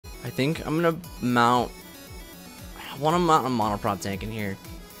think I'm gonna mount. I want to mount a monoprop tank in here,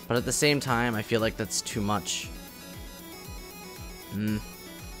 but at the same time, I feel like that's too much.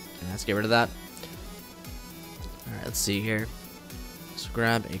 Let's get rid of that. All right, let's see here. So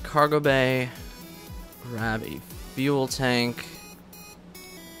grab a cargo bay, grab a fuel tank.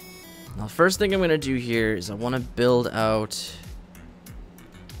 Now, the first thing I'm gonna do here is I want to build out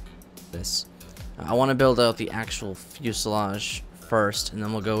this. I want to build out the actual fuselage first, and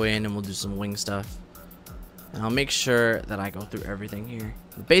then we'll go in and we'll do some wing stuff. And I'll make sure that I go through everything here.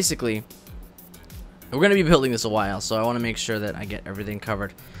 But basically, we're going to be building this a while, so I want to make sure that I get everything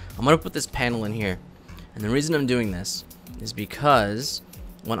covered. I'm going to put this panel in here. And the reason I'm doing this is because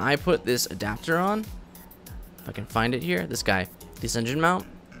when I put this adapter on, if I can find it here, this guy, this engine mount,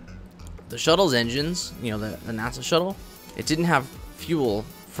 the shuttle's engines, you know, the NASA shuttle, it didn't have fuel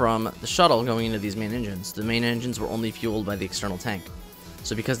from the shuttle going into these main engines. The main engines were only fueled by the external tank.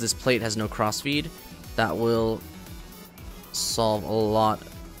 So because this plate has no crossfeed, that will solve a lot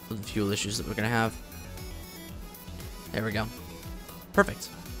of the fuel issues that we're going to have. There we go. Perfect.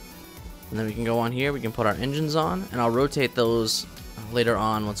 And then we can go on here, we can put our engines on, and I'll rotate those later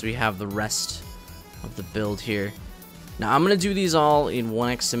on once we have the rest of the build here. Now I'm going to do these all in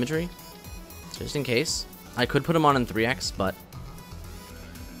 1x symmetry, just in case. I could put them on in 3x, but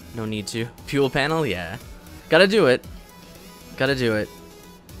no need to. Fuel panel, yeah. Gotta do it. Gotta do it.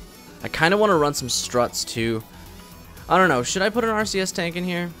 I kind of want to run some struts too. I don't know. Should I put an RCS tank in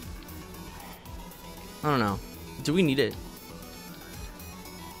here? I don't know. Do we need it?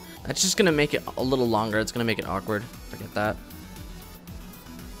 That's just going to make it a little longer. It's going to make it awkward. Forget that.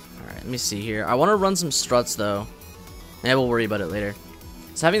 Alright, let me see here. I want to run some struts though. Yeah, we'll worry about it later.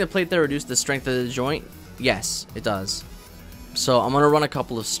 Does having the plate there reduce the strength of the joint? Yes, it does. So I'm going to run a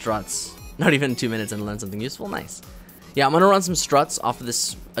couple of struts. Not even 2 minutes and learn something useful. Nice. Yeah, I'm going to run some struts off of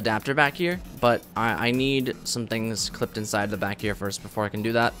this adapter back here, but I need some things clipped inside the back here first before I can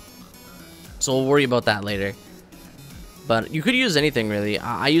do that. So we'll worry about that later. But you could use anything really.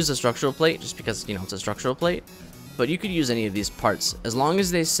 I use a structural plate just because, you know, it's a structural plate. But you could use any of these parts as long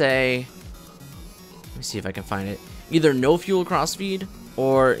as they say, let me see if I can find it, either no fuel crossfeed,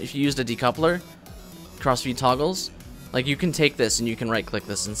 or if you used a decoupler, crossfeed toggles. Like you can take this and you can right click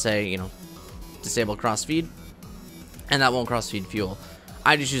this and say, you know, disable crossfeed, and that won't crossfeed fuel.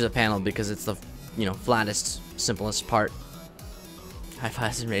 I just use a panel because it's the, you know, flattest, simplest part. High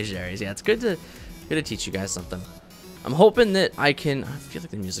fives and raised areas. Yeah, it's good to teach you guys something. I'm hoping that I can. I feel like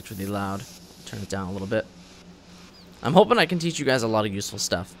the music's really loud. Turn it down a little bit. I'm hoping I can teach you guys a lot of useful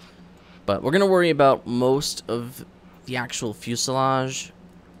stuff. But we're gonna worry about most of the actual fuselage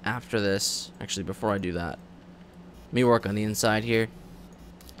after this. Actually, before I do that, let me work on the inside here.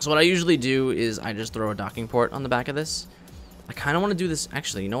 So what I usually do is I just throw a docking port on the back of this. I kind of want to do this.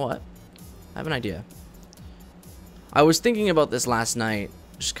 Actually, you know what? I have an idea. I was thinking about this last night,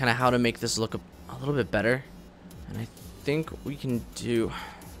 just kind of how to make this look a little bit better. And I think we can do...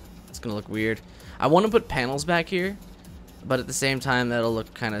 It's going to look weird. I want to put panels back here, but at the same time, that'll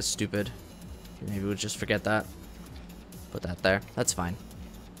look kind of stupid. Maybe we'll just forget that. Put that there. That's fine.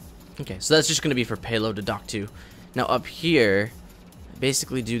 Okay, so that's just going to be for payload to dock to. Now up here,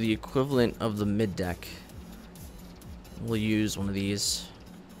 basically do the equivalent of the mid deck. We'll use one of these.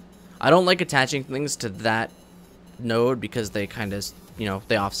 I don't like attaching things to that node because they kind of, you know,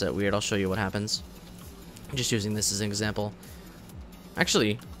 they offset weird. I'll show you what happens. I'm just using this as an example.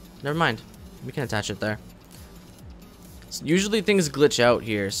 Actually, never mind. We can attach it there. So usually things glitch out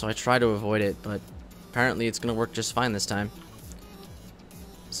here, so I try to avoid it, but apparently it's going to work just fine this time.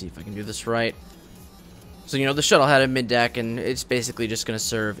 Let's see if I can do this right. So, you know, the shuttle had a mid-deck, and it's basically just going to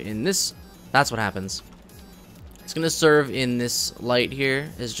serve in this. That's what happens. It's going to serve in this light here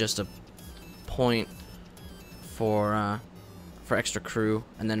as just a point for extra crew,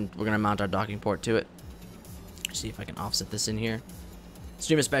 and then we're going to mount our docking port to it. See if I can offset this in here.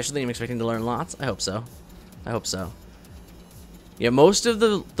 Stream especially, I'm expecting to learn lots. I hope so. I hope so. Yeah, most of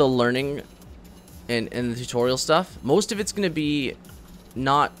the learning and the tutorial stuff, most of it's going to be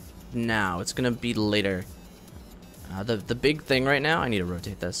not now. It's going to be later. The big thing right now, I need to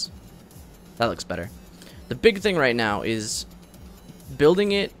rotate this. That looks better. The big thing right now is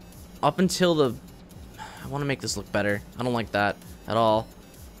building it up until the... I want to make this look better. I don't like that at all.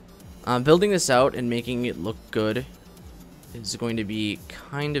 Building this out and making it look good is going to be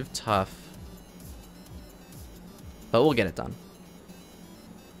kind of tough. But we'll get it done.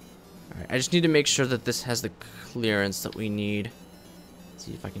 Alright, I just need to make sure that this has the clearance that we need. Let's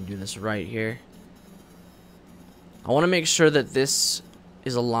see if I can do this right here. I want to make sure that this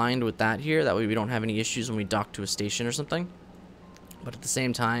is aligned with that here. That way we don't have any issues when we dock to a station or something. but at the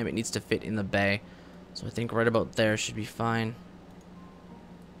same time, it needs to fit in the bay. So I think right about there should be fine.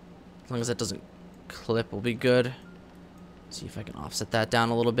 As long as that doesn't clip, will be good. See if I can offset that down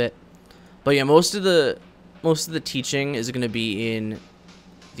a little bit. But yeah, most of the teaching is going to be in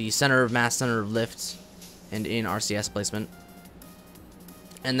the center of mass, center of lift, and in RCS placement.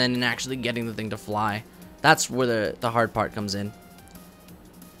 And then in actually getting the thing to fly. That's where the hard part comes in.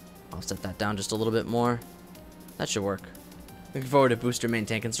 Offset that down just a little bit more. That should work. Looking forward to booster main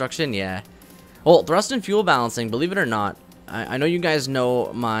tank construction. Yeah. Well, thrust and fuel balancing, believe it or not, I know you guys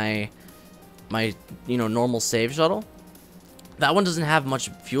know my normal save shuttle. That one doesn't have much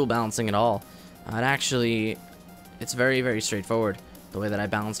fuel balancing at all. It's very, very straightforward the way that I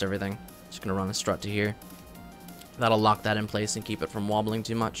balanced everything. Just gonna run a strut to here. That'll lock that in place and keep it from wobbling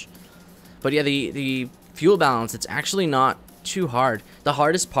too much. But yeah, the fuel balance, it's actually not too hard. The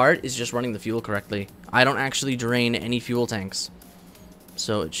hardest part is just running the fuel correctly. I don't actually drain any fuel tanks,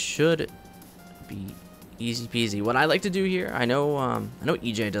 so it should be easy peasy. What I like to do here, I know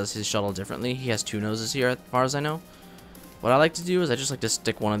EJ does his shuttle differently. He has 2 noses here, as far as I know. What I like to do is I just like to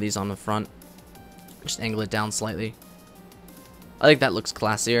stick one of these on the front, just angle it down slightly. I think that looks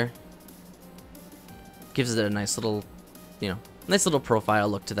classier. Gives it a nice little, nice little profile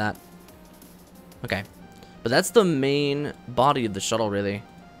look to that. Okay, but that's the main body of the shuttle, really.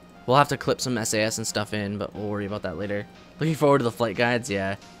 We'll have to clip some SAS and stuff in, but we'll worry about that later. Looking forward to the flight guides,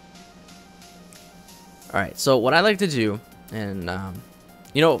 yeah. Alright, so what I like to do, and,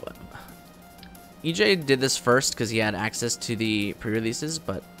 EJ did this first because he had access to the pre-releases,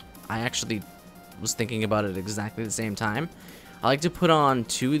 but I actually was thinking about it exactly the same time. I like to put on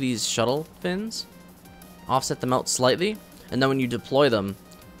 2 of these shuttle fins, offset them out slightly, and then when you deploy them,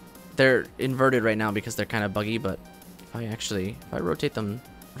 they're inverted right now because they're kind of buggy, but if I rotate them,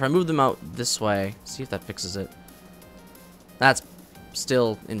 if I move them out this way, see if that fixes it. That's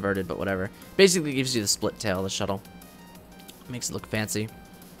still inverted, but whatever. Basically gives you the split tail of the shuttle. Makes it look fancy.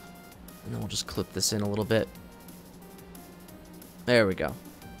 And then we'll just clip this in a little bit. There we go.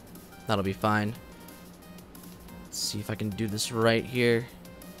 That'll be fine. Let's see if I can do this right here.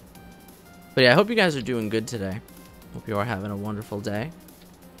 But yeah, I hope you guys are doing good today. Hope you are having a wonderful day.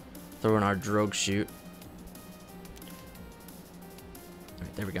 Throw in our drogue chute.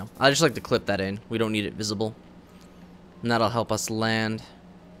 Alright, there we go. I just like to clip that in. We don't need it visible. And that'll help us land.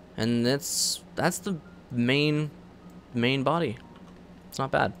 And that's the main body. It's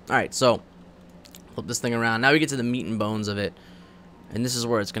not bad. Alright, so flip this thing around. Now we get to the meat and bones of it. And this is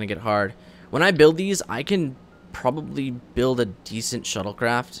where it's going to get hard. When I build these, I can probably build a decent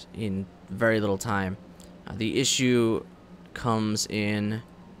shuttlecraft in very little time. The issue comes in,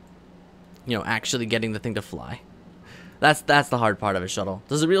 actually getting the thing to fly. That's the hard part of a shuttle.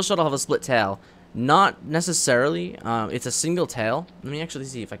 Does the real shuttle have a split tail? Not necessarily. It's a single tail. Let me actually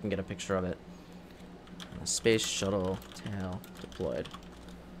see if I can get a picture of it. Space shuttle tail deployed.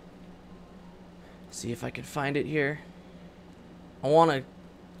 See if I can find it here. I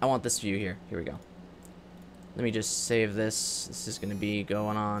want this view here. Here we go. Let me just save this. This is going to be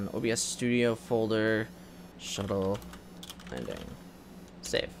going on OBS Studio folder, shuttle landing,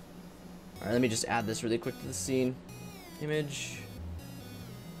 save. All right, let me just add this really quick to the scene. Image.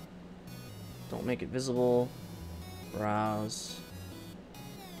 Don't make it visible. Browse.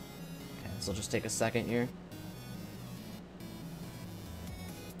 Okay, this will just take a second here.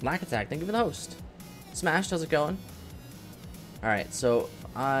 Lack Attack, thank you for the host. Smashed, how's it going? Alright, so if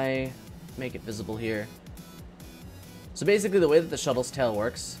I make it visible here. So basically the way that the shuttle's tail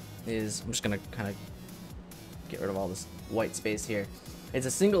works is, I'm just going to kind of get rid of all this white space here. It's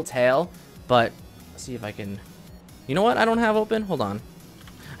a single tail, but let's see if I can... You know what I don't have open? Hold on.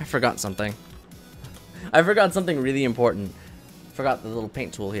 I forgot something. I forgot something really important. Forgot the little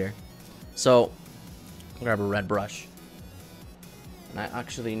paint tool here. So, I'll grab a red brush. And I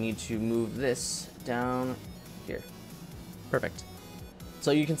actually need to move this down here. Perfect. So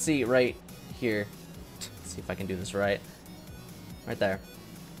you can see right here. Let's see if I can do this right. Right there.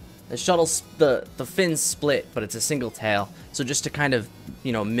 The shuttle's, the fins split, but it's a single tail. So just to kind of,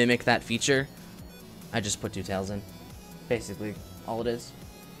 mimic that feature, I just put 2 tails in. Basically, all it is.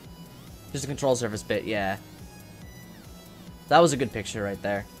 Just a control surface bit, yeah. That was a good picture right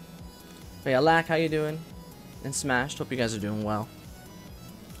there. But yeah, Lack, how you doing? And Smashed, hope you guys are doing well.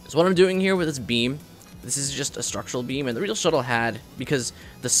 So what I'm doing here with this beam, this is just a structural beam, and the real shuttle had, because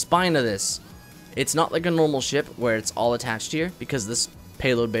the spine of this, it's not like a normal ship where it's all attached here, because this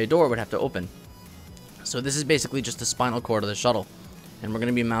payload bay door would have to open. So this is basically just the spinal cord of the shuttle, and we're going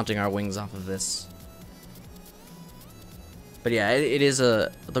to be mounting our wings off of this. But yeah, it is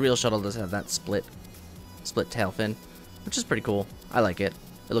the real shuttle does have that split tail fin. which is pretty cool. I like it.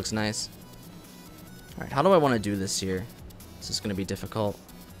 It looks nice. Alright, how do I want to do this here? This is going to be difficult.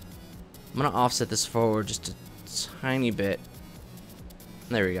 I'm going to offset this forward just a tiny bit.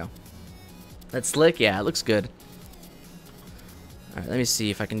 There we go. That's slick. Yeah, it looks good. Alright, let me see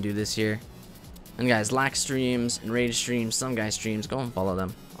if I can do this here. And guys, Lack streams and Rage streams, some guys streams, go and follow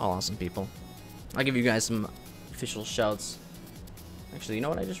them. All awesome people. I'll give you guys some official shouts. Actually, you know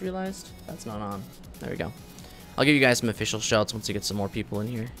what I just realized? That's not on. There we go. I'll give you guys some official shouts once you get some more people in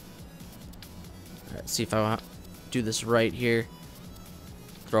here. Alright, see if I do this right here.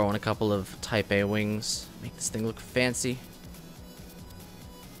 Throw in a couple of Type A wings. Make this thing look fancy.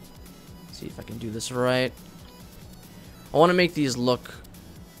 See if I can do this right. I want to make these look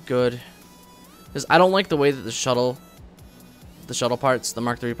good. Because I don't like the way that the shuttle parts, the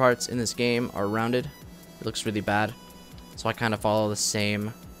Mark III parts in this game are rounded. It looks really bad. So I kind of follow the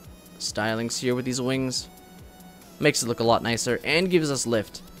same stylings here with these wings. Makes it look a lot nicer and gives us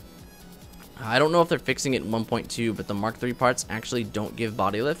lift. I don't know if they're fixing it in 1.2, but the Mark III parts actually don't give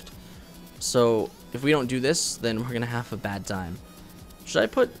body lift. So if we don't do this, then we're going to have a bad time. Should I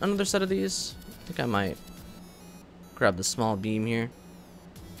put another set of these? I think I might. Grab the small beam here.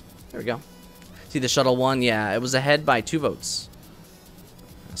 There we go. See the shuttle one? Yeah, it was ahead by 2 votes.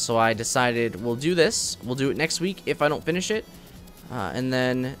 So I decided we'll do this. We'll do it next week if I don't finish it. And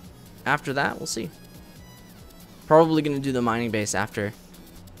then after that, we'll see. Probably going to do the mining base after.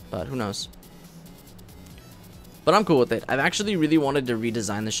 But who knows. But I'm cool with it. I've actually really wanted to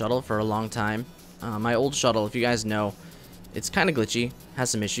redesign the shuttle for a long time. My old shuttle, if you guys know, it's kind of glitchy. Has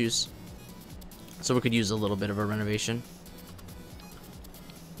some issues. So we could use a little bit of a renovation.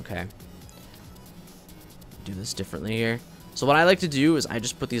 Okay. Do this differently here. So what I like to do is I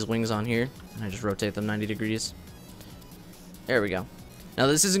just put these wings on here. And I just rotate them 90 degrees. There we go. Now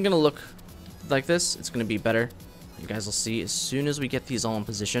this isn't going to look like this. It's going to be better. You guys will see as soon as we get these all in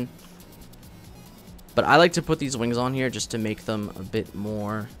position. But I like to put these wings on here just to make them a bit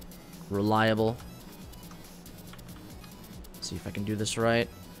more reliable. See if I can do this right.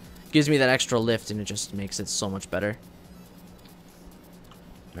 Gives me that extra lift and it just makes it so much better.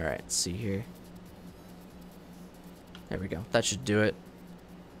 Alright, let's see here. There we go. That should do it.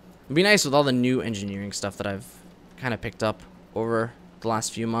 It'd be nice with all the new engineering stuff that I've kind of picked up over the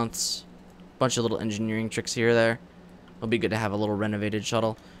last few months. Bunch of little engineering tricks here or there. It'll be good to have a little renovated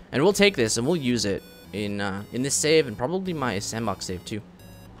shuttle. And we'll take this and we'll use it in this save and probably my sandbox save too.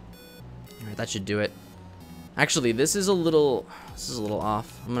 Alright, that should do it. Actually, this is a little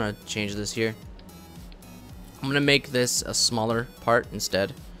off. I'm gonna change this here. I'm gonna make this a smaller part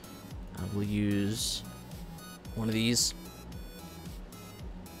instead. We'll use one of these.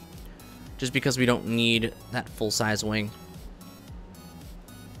 Just because we don't need that full-size wing.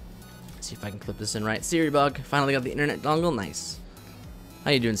 Let's see if I can clip this in right. Siri bug. Finally got the internet dongle. Nice.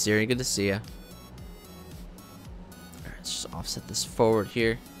 How you doing, Siri? Good to see ya. Alright, let's just offset this forward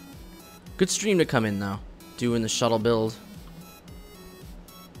here. Good stream to come in, though. Doing the shuttle build.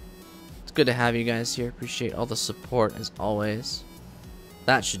 It's good to have you guys here. Appreciate all the support, as always.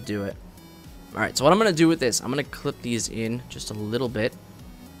 That should do it. Alright, so what I'm going to do with this, I'm going to clip these in just a little bit.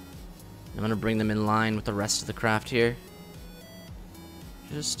 I'm going to bring them in line with the rest of the craft here.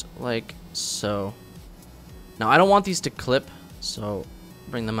 Just like so. Now, I don't want these to clip, so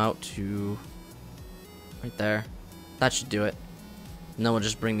bring them out to right there. That should do it. And then we'll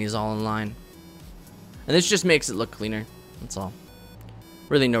just bring these all in line. And this just makes it look cleaner. That's all.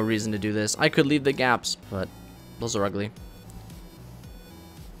 Really no reason to do this. I could leave the gaps, but those are ugly.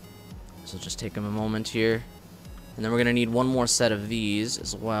 So just take them a moment here. And then we're going to need one more set of these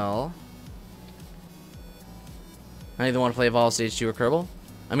as well. I either want to play Evolve Stage 2 or Kerbal.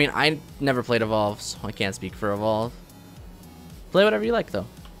 I mean, I never played Evolve, so I can't speak for Evolve. Play whatever you like, though.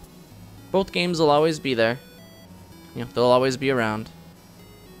 Both games will always be there. You know, they'll always be around.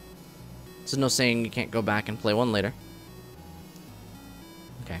 There's no saying you can't go back and play one later.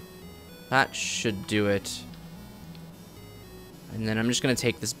 Okay. That should do it. And then I'm just going to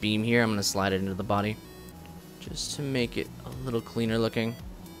take this beam here. I'm going to slide it into the body. Just to make it a little cleaner looking.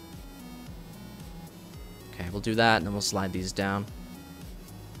 Okay, we'll do that, and then we'll slide these down.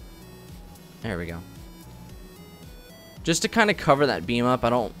 There we go. Just to kind of cover that beam up. I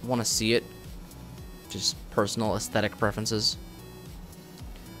don't want to see it. Just personal aesthetic preferences.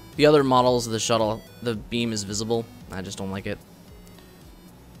 The other models of the shuttle, the beam is visible. I just don't like it.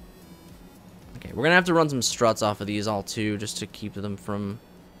 Okay, we're going to have to run some struts off of these all too, just to keep them from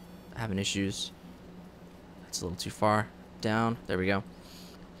having issues. That's a little too far down. There we go.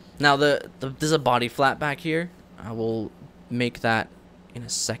 Now, there's a body flat back here. I will make that in a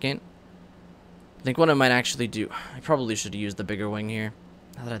second. I think what I might actually do, I probably should use the bigger wing here,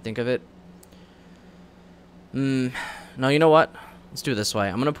 now that I think of it. No, you know what? Let's do it this way.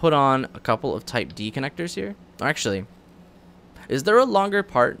 I'm going to put on a couple of Type D connectors here. Or actually, is there a longer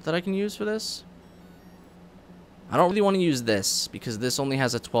part that I can use for this? I don't really want to use this because this only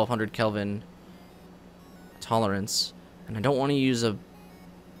has a 1200 Kelvin tolerance. And I don't want to use a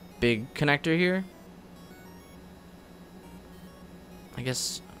big connector here. I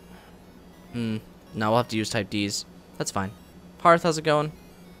guess... no, we'll have to use Type Ds. That's fine. Hearth, how's it going?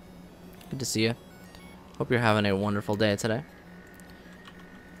 Good to see you. Hope you're having a wonderful day today.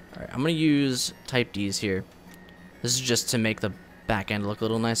 Alright, I'm going to use Type Ds here. This is just to make the back end look a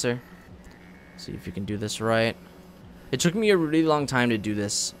little nicer. See if you can do this right. It took me a really long time to do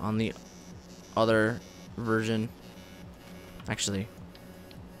this on the other version. Actually, you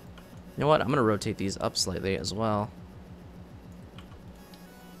know what? I'm going to rotate these up slightly as well.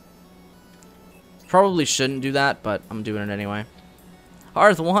 Probably shouldn't do that, but I'm doing it anyway.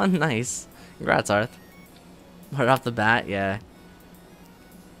 Arth won, nice. Congrats, Arth. Right off the bat, yeah.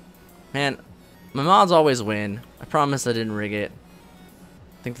 Man, my mods always win. I promise I didn't rig it.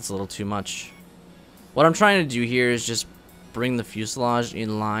 I think that's a little too much. What I'm trying to do here is just bring the fuselage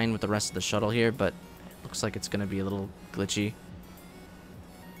in line with the rest of the shuttle here, but it looks like it's going to be a little glitchy.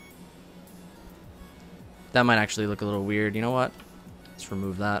 That might actually look a little weird. You know what? Let's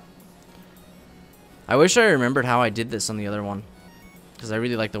remove that. I wish I remembered how I did this on the other one, because I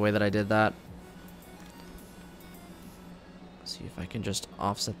really like the way that I did that. See if I can just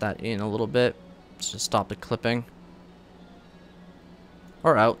offset that in a little bit. Just to stop the clipping.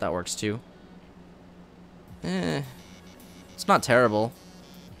 Or out, that works too. It's not terrible.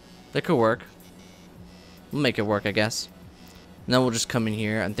 That could work. We'll make it work, I guess. And then we'll just come in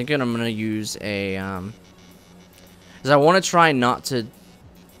here. I'm thinking I'm going to use a... because I want to try not to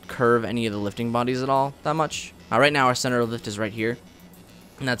curve any of the lifting bodies at all that much. Right now our center of lift is right here.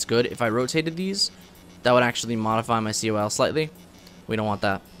 And that's good. If I rotated these, that would actually modify my COL slightly. We don't want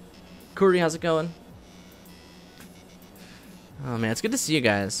that. Kuri, how's it going? Oh man, it's good to see you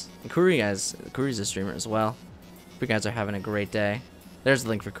guys. And Kuri, guys, Kuri's a streamer as well. Hope you guys are having a great day. There's the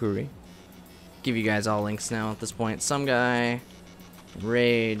link for Kuri. Give you guys all links now at this point. Some guy,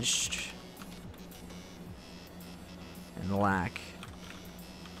 Enraged, and Lack.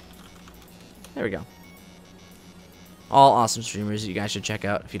 There we go. All awesome streamers that you guys should check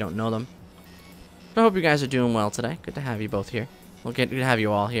out if you don't know them. I hope you guys are doing well today. Good to have you both here. Well, good to have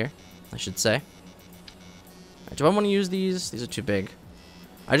you all here, I should say. Right, do I want to use these? These are too big.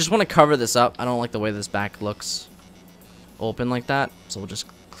 I just want to cover this up. I don't like the way this back looks open like that. So we'll just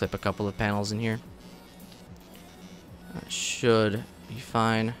clip a couple of panels in here. That should be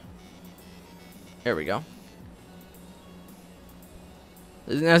fine. There we go.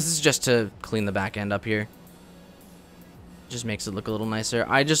 This is just to clean the back end up here. Just makes it look a little nicer.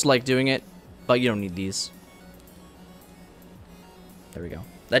 I just like doing it, but you don't need these. There we go.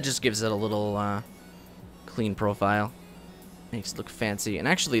 That just gives it a little clean profile. Makes it look fancy. And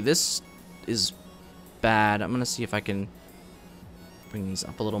actually, this is bad. I'm going to see if I can bring these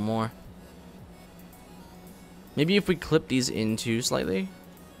up a little more. Maybe if we clip these in too slightly,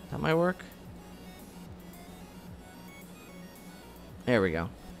 that might work. There we go.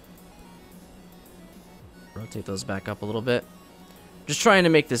 Rotate those back up a little bit. Just trying to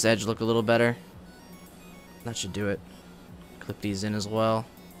make this edge look a little better. That should do it. Clip these in as well,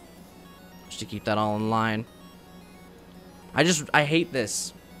 just to keep that all in line. I hate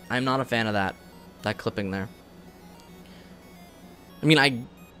this. I'm not a fan of that clipping there. I mean, I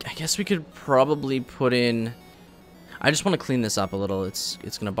guess we could probably put in... I just want to clean this up a little. It's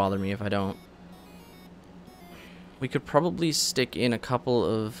gonna bother me if I don't. We could probably stick in a couple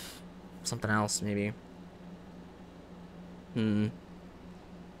of something else, maybe. Let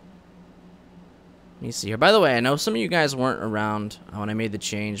me see here. By the way, I know some of you guys weren't around when I made the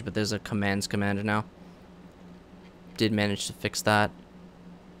change, but there's a commands command now. Did manage to fix that.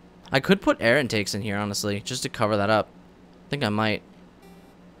 I could put air intakes in here, honestly, just to cover that up. I think I might.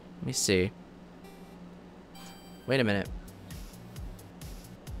 Let me see. Wait a minute.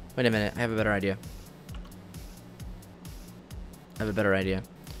 Wait a minute. I have a better idea.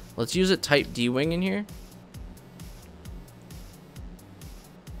 Let's use a Type D wing in here.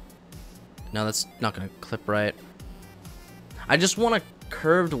 No, that's not going to clip right. I just want a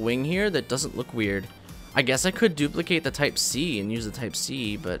curved wing here that doesn't look weird. I guess I could duplicate the Type C and use the Type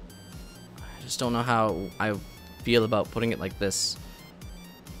C, but I just don't know how I feel about putting it like this.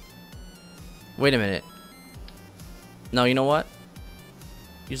 Wait a minute. No, you know what?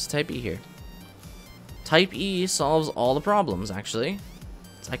 Use the Type E here. Type E solves all the problems, actually.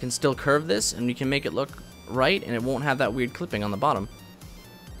 I can still curve this, and we can make it look right, and it won't have that weird clipping on the bottom.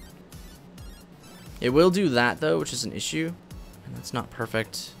 It will do that, though, which is an issue, and that's not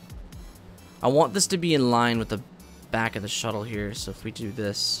perfect. I want this to be in line with the back of the shuttle here, so if we do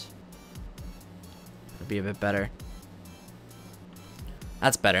this, it'll be a bit better.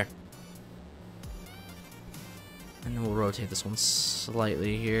 That's better. And then we'll rotate this one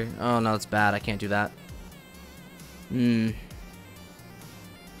slightly here. Oh, no, that's bad. I can't do that. How am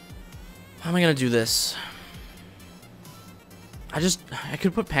I going to do this? I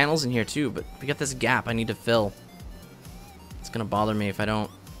could put panels in here too, but we got this gap I need to fill. It's going to bother me if I don't.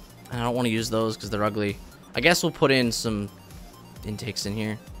 And I don't want to use those because they're ugly. I guess we'll put in some intakes in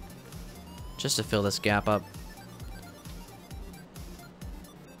here just to fill this gap up.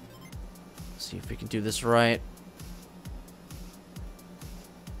 See if we can do this right.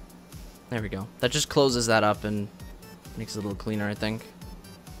 There we go. That just closes that up and makes it a little cleaner, I think.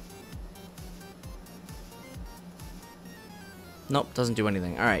 Nope, doesn't do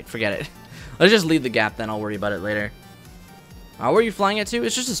anything. Alright, forget it. Let's just leave the gap then. I'll worry about it later. Where are you flying it to?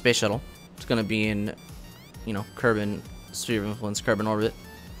 It's just a space shuttle. It's going to be in, you know, Kerbin, sphere of influence, Kerbin orbit.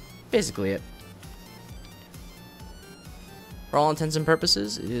 Basically it. For all intents and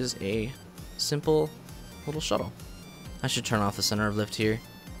purposes, it is a simple little shuttle. I should turn off the center of lift here.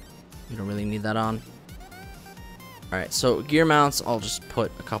 We don't really need that on. Alright, so gear mounts, I'll just put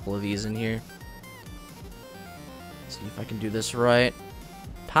a couple of these in here. See if I can do this right.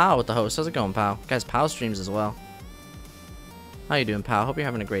 Pow with the host. How's it going, Pow? Guys, Pow streams as well. How you doing, Pow? Hope you're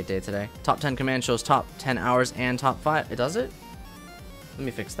having a great day today. Top 10 command shows top 10 hours and top 5. It does it? Let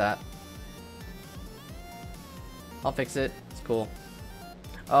me fix that. I'll fix it. It's cool.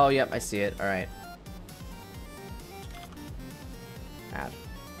 Oh, yep, I see it. Alright. Add.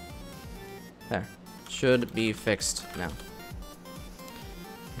 There. Should be fixed now.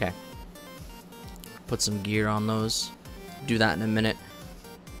 Okay. Put some gear on those. Do that in a minute.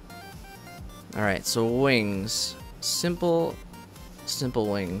 Alright, so wings. Simple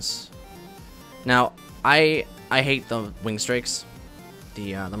wings. Now, I hate the wing strakes.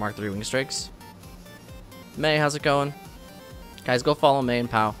 The Mark III wing strakes. May, how's it going? Guys, go follow May and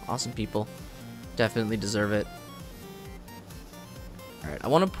Pow. Awesome people. Definitely deserve it. Alright, I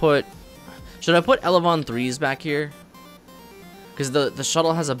want to put... Should I put Elevon 3s back here? Because the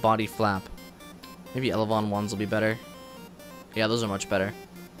shuttle has a body flap. Maybe Elevon 1s will be better. Yeah, those are much better.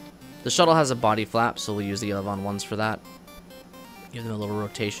 The shuttle has a body flap, so we'll use the Elevon 1s for that. Give them a little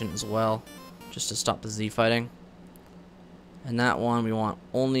rotation as well, just to stop the Z fighting. And that one, we want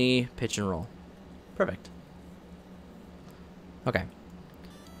only pitch and roll. Perfect. Okay.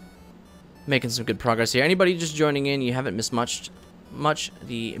 Making some good progress here. Anybody just joining in, you haven't missed much.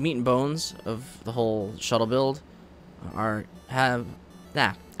 The meat and bones of the whole shuttle build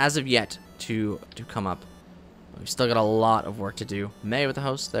as of yet to come up. We've still got a lot of work to do. May with the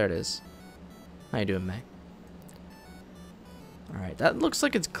host, there it is. How you doing, May? Alright, that looks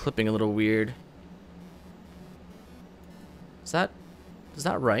like it's clipping a little weird. Is that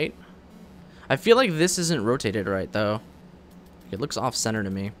right? I feel like this isn't rotated right though. It looks off center to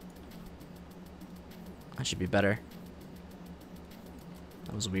me. That should be better.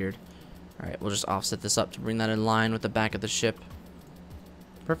 That was weird. Alright, we'll just offset this up to bring that in line with the back of the ship.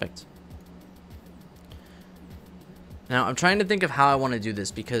 Perfect. Now, I'm trying to think of how I want to do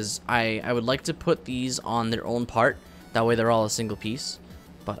this because I would like to put these on their own part. That way they're all a single piece.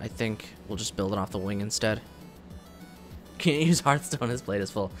 But I think we'll just build it off the wing instead. Can't use Hearthstone, his plate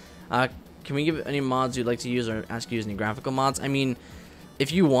is full. Can we give any mods you'd like to use or ask you to use any graphical mods? I mean,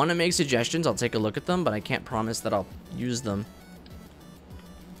 if you want to make suggestions, I'll take a look at them, but I can't promise that I'll use them.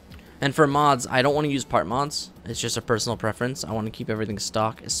 And for mods, I don't want to use part mods. It's just a personal preference. I want to keep everything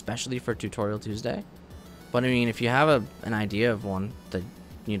stock, especially for Tutorial Tuesday. But I mean, if you have an idea of one that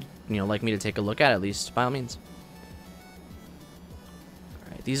you'd like me to take a look at least, by all means.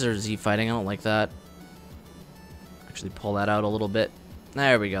 Alright, these are Z fighting. I don't like that. Actually pull that out a little bit.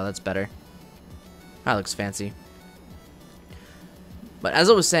 There we go, that's better. That looks fancy. But as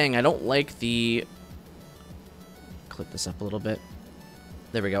I was saying, I don't like the... Clip this up a little bit.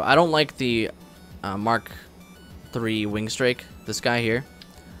 There we go. I don't like the Mark III wing strake, this guy here.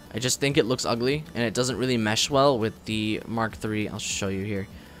 I just think it looks ugly, and it doesn't really mesh well with the Mark III. I'll show you here.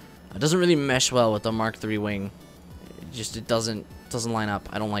 It doesn't really mesh well with the Mark III wing. It doesn't line up.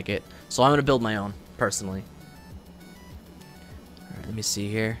 I don't like it. So I'm going to build my own, personally. Alright, let me see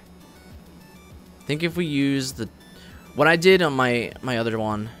here. I think if we use the... What I did on my other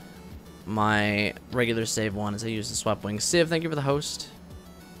one, my regular save one, is I used the swap wing. Civ, thank you for the host.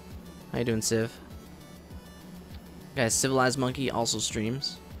 How you doing, Civ? Guys, Civilized Monkey also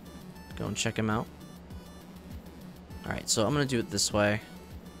streams. Go and check him out. Alright, so I'm going to do it this way.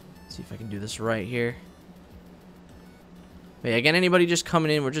 See if I can do this right here. But yeah, again, anybody just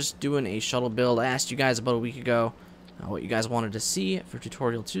coming in, we're just doing a shuttle build. I asked you guys about a week ago what you guys wanted to see for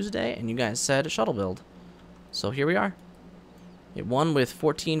Tutorial Tuesday, and you guys said a shuttle build. So here we are. It won with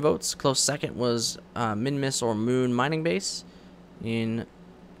 14 votes. Close second was Min-Miss or Moon Mining Base. And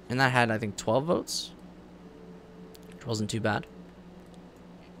that had, I think, 12 votes. Which wasn't too bad.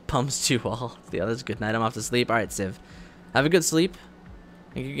 Pumps too well. The others, good night. I'm off to sleep. Alright, Civ. Have a good sleep.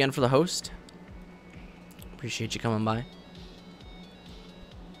 Thank you again for the host. Appreciate you coming by.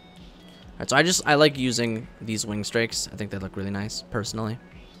 Alright, so I like using these wing strakes. I think they look really nice, personally.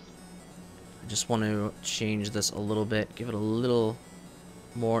 I just want to change this a little bit. Give it a little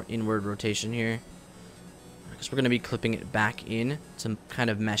more inward rotation here. Because we're going to be clipping it back in to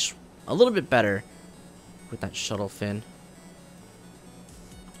kind of mesh a little bit better with that shuttle fin.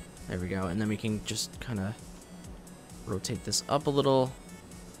 There we go. And then we can just kind of rotate this up a little.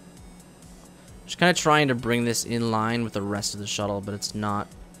 Just kind of trying to bring this in line with the rest of the shuttle, but it's not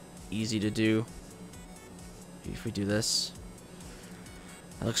easy to do. If we do this,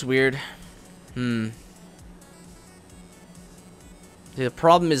 that looks weird. See, the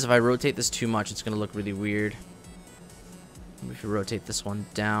problem is if I rotate this too much, it's going to look really weird. Maybe if you rotate this one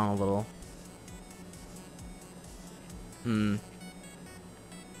down a little.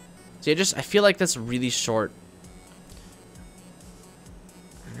 See, I feel like that's really short.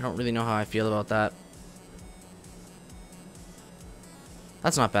 I don't really know how I feel about that.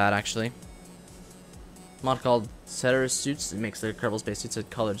 That's not bad, actually. Mod called Ceteris Suits. It makes the Kerbal Space Suits with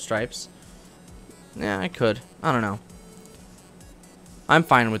colored stripes. Yeah, I could. I don't know. I'm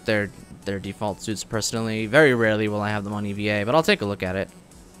fine with their default suits, personally. Very rarely will I have them on EVA, but I'll take a look at it.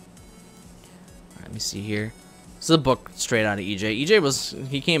 Alright, let me see here. This is a book straight out of EJ. EJ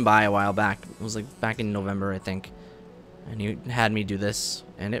he came by a while back. It was like back in November, I think. And he had me do this.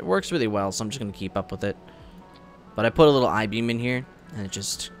 And it works really well, so I'm just going to keep up with it. But I put a little I-beam in here. And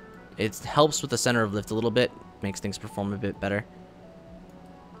it helps with the center of lift a little bit. Makes things perform a bit better.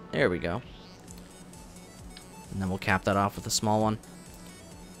 There we go. And then we'll cap that off with a small one.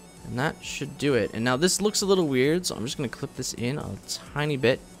 And that should do it. And now this looks a little weird, so I'm just going to clip this in a tiny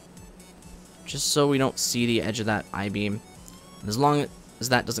bit. Just so we don't see the edge of that I-beam. As long as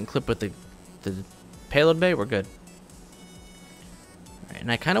that doesn't clip with the payload bay, we're good. Alright,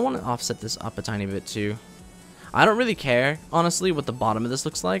 and I kind of want to offset this up a tiny bit too. I don't really care, honestly, what the bottom of this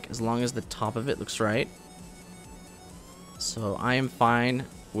looks like, as long as the top of it looks right. So I am fine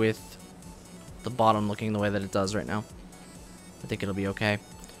with the bottom looking the way that it does right now. I think it'll be okay.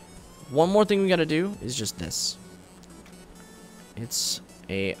 One more thing we gotta do is just this. It's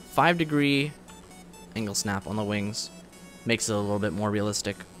a 5-degree angle snap on the wings. Makes it a little bit more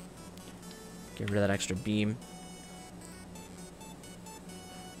realistic. Get rid of that extra beam.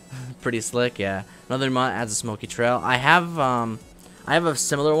 Pretty slick, yeah. Another mod adds a smoky trail. I have a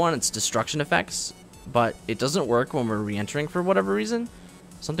similar one. It's destruction effects, but it doesn't work when we're re-entering for whatever reason.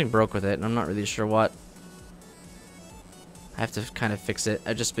 Something broke with it, and I'm not really sure what. I have to kind of fix it.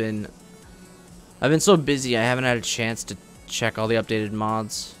 I've been so busy, I haven't had a chance to check all the updated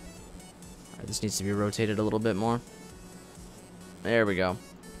mods. Alright, this needs to be rotated a little bit more. There we go.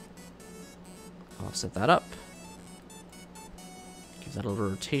 Offset that up. Give that a little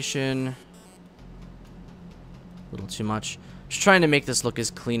rotation. A little too much. Just trying to make this look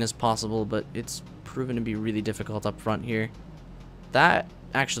as clean as possible, but it's proven to be really difficult up front here. That'll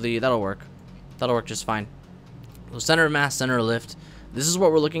work. That'll work just fine. So center of mass, center of lift. This is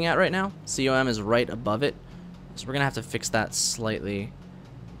what we're looking at right now. COM is right above it. So we're going to have to fix that slightly.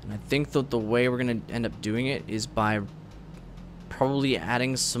 And I think that the way we're going to end up doing it is by probably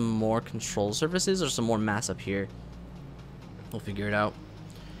adding some more control surfaces or some more mass up here. We'll figure it out.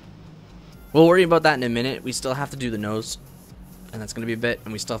 We'll worry about that in a minute. We still have to do the nose. And that's going to be a bit.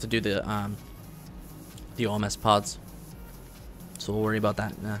 And we still have to do the OMS pods. So we'll worry about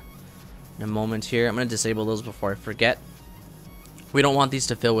that in a moment here. I'm going to disable those before I forget. We don't want these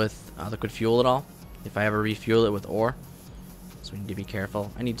to fill with liquid fuel at all if I ever refuel it with ore. So we need to be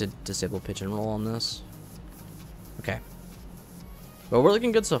careful. I need to disable pitch and roll on this. Okay. Well, we're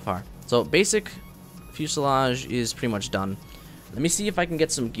looking good so far. So basic fuselage is pretty much done. Let me see if I can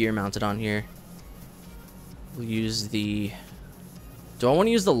get some gear mounted on here. We'll use the... Do I want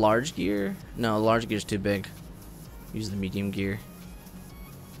to use the large gear? No, the large gear is too big. Use the medium gear.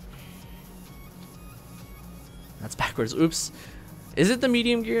 That's backwards. Oops. Is it the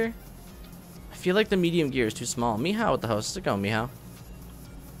medium gear? I feel like the medium gear is too small. Mihao with the host. How's it going, Mihao?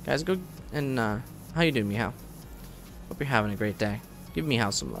 Guys, go and how you doing, Mihao? Hope you're having a great day. Give me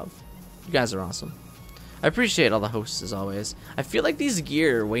house some love. You guys are awesome. I appreciate all the hosts as always. I feel like these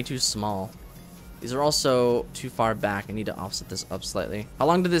gear are way too small. These are also too far back. I need to offset this up slightly. How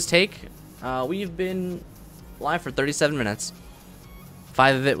long did this take? We've been live for 37 minutes.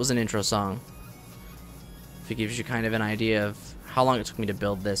 5 of it was an intro song. If it gives you kind of an idea of how long it took me to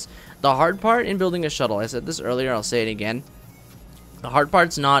build this. The hard part in building a shuttle, I said this earlier, I'll say it again. The hard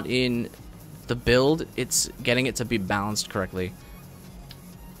part's not in the build, it's getting it to be balanced correctly.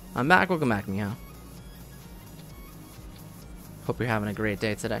 I'm back, welcome back, Meow. Hope you're having a great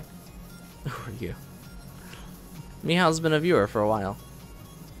day today. Who are you? Meow's been a viewer for a while.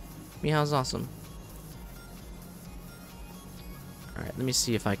 Meow's awesome. Alright, let me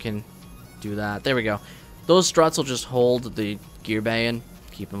see if I can do that. There we go. Those struts will just hold the gear bay in,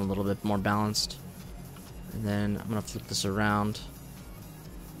 keep them a little bit more balanced. And then I'm going to flip this around.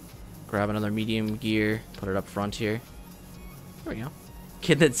 Grab another medium gear, put it up front here. There we go.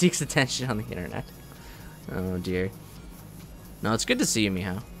 Kid that seeks attention on the internet. Oh dear. No, it's good to see you,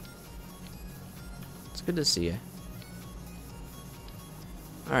 Meow. It's good to see you.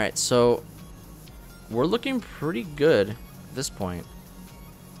 Alright, so we're looking pretty good at this point.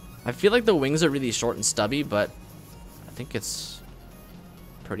 I feel like the wings are really short and stubby, but I think it's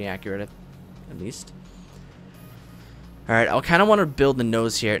pretty accurate at least. Alright, I kind of want to build the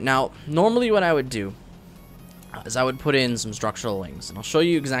nose here. Now, normally what I would do is I would put in some structural wings. And I'll show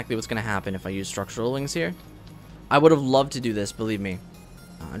you exactly what's going to happen if I use structural wings here. I would have loved to do this, believe me.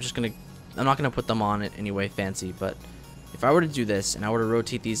 I'm not going to put them on it anyway fancy, but if I were to do this and I were to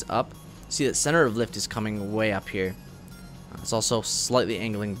rotate these up, see that center of lift is coming way up here. It's also slightly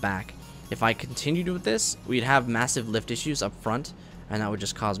angling back. If I continued with this, we'd have massive lift issues up front, and that would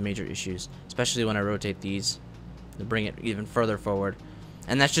just cause major issues, especially when I rotate these to bring it even further forward.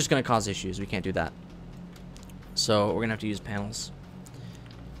 And that's just going to cause issues. We can't do that. So we're going to have to use panels.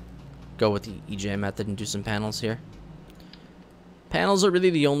 Go with the EJ method and do some panels here. Panels are really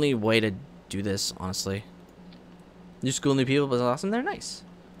the only way to do this, honestly. New school, new people, but awesome. They're nice.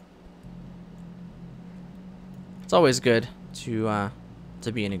 It's always good to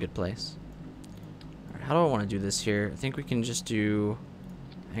be in a good place. Alright, how do I want to do this here? I think we can just do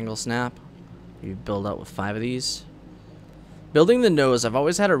angle snap. You build out with 5 of these. Building the nose, I've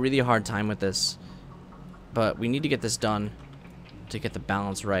always had a really hard time with this, but we need to get this done to get the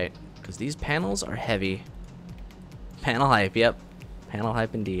balance right, because these panels are heavy. Panel hype, yep. Panel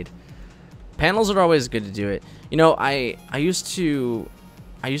hype indeed. Panels are always good to do it. You know, I used to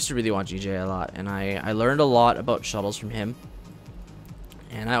really watch EJ a lot, and I learned a lot about shuttles from him.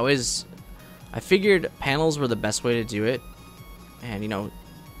 And I figured panels were the best way to do it. And you know,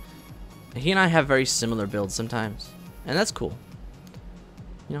 he and I have very similar builds sometimes, and that's cool.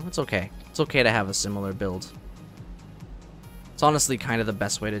 You know, it's okay. It's okay to have a similar build. It's honestly kind of the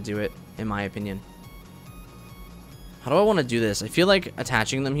best way to do it, in my opinion. How do I want to do this? I feel like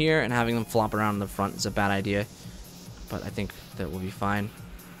attaching them here and having them flop around in the front is a bad idea, but I think that will be fine.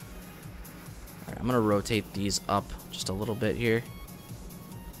 Alright, I'm going to rotate these up just a little bit here.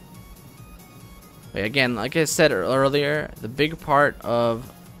 Wait, again, like I said earlier, the big part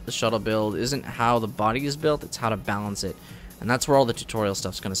of the shuttle build isn't how the body is built, it's how to balance it. And that's where all the tutorial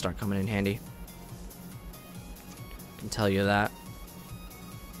stuff's going to start coming in handy. I can tell you that.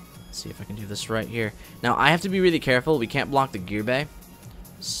 Let's see if I can do this right here. Now, I have to be really careful. We can't block the gear bay.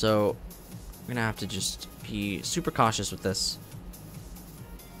 So, we're going to have to just be super cautious with this.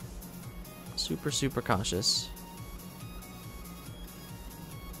 Super cautious.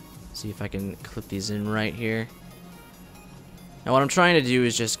 See if I can clip these in right here. Now, what I'm trying to do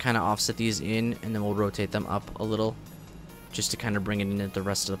is just kind of offset these in, and then we'll rotate them up a little, just to kind of bring it into the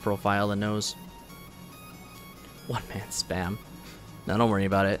rest of the profile, the nose. One man spam. No, don't worry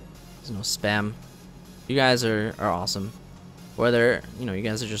about it. There's no spam. You guys are awesome. Whether, you know, you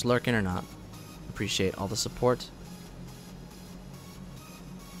guys are just lurking or not. Appreciate all the support.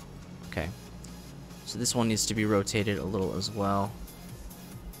 Okay. So this one needs to be rotated a little as well.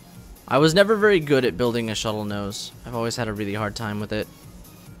 I was never very good at building a shuttle nose. I've always had a really hard time with it.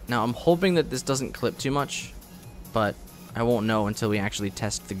 Now, I'm hoping that this doesn't clip too much, but I won't know until we actually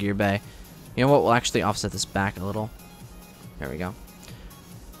test the gear bay. You know what? We'll actually offset this back a little. There we go.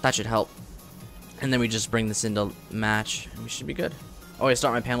 That should help. And then we just bring this into match, and we should be good. Oh, I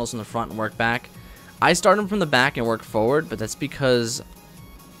start my panels from the front and work back. I start them from the back and work forward, but that's because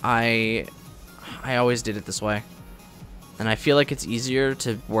I always did it this way. And I feel like it's easier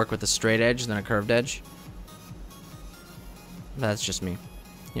to work with a straight edge than a curved edge. That's just me.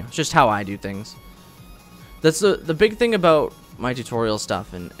 You know, it's just how I do things. That's the big thing about my tutorial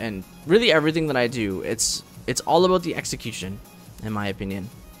stuff, and really everything that I do, it's It's all about the execution, in my opinion.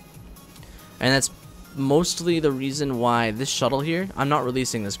 And that's mostly the reason why this shuttle here, I'm not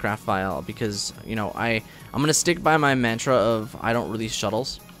releasing this craft file because, you know, I'm gonna stick by my mantra of I don't release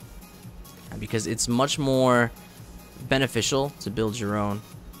shuttles, because it's much more beneficial to build your own,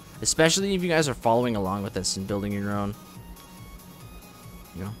 especially if you guys are following along with this and building your own.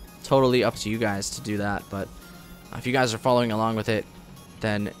 You know, totally up to you guys to do that, but if you guys are following along with it,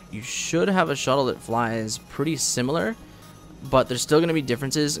 then you should have a shuttle that flies pretty similar, but there's still going to be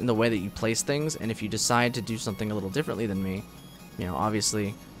differences in the way that you place things, and if you decide to do something a little differently than me, you know,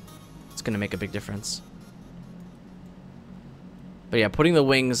 obviously it's going to make a big difference. But yeah, putting the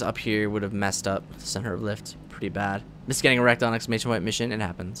wings up here would have messed up the center of lift pretty bad. Missed getting wrecked on exclamation point mission. It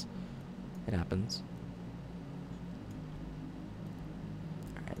happens. It happens.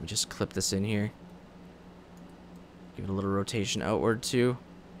 Alright, let me just clip this in here. Give it a little rotation outward too.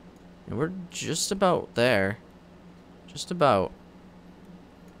 And we're just about there. Just about.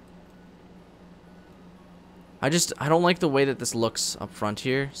 I don't like the way that this looks up front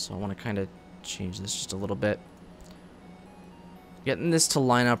here, so I want to kind of change this just a little bit. Getting this to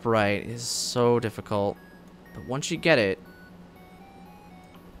line up right is so difficult, but once you get it,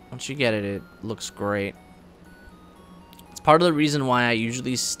 it looks great. It's part of the reason why I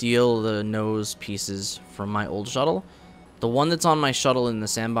usually steal the nose pieces from my old shuttle. The one that's on my shuttle in the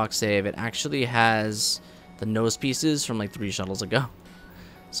sandbox save, it actually has the nose pieces from like 3 shuttles ago.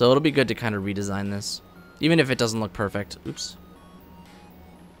 So it'll be good to kind of redesign this, even if it doesn't look perfect. Oops.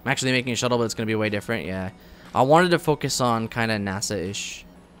 I'm actually making a shuttle, but it's going to be way different. Yeah. I wanted to focus on kind of NASA-ish,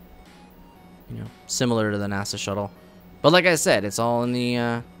 you know, similar to the NASA shuttle. But like I said, it's all in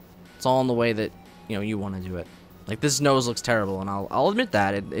the way that, you know, you want to do it. Like, this nose looks terrible, and I'll admit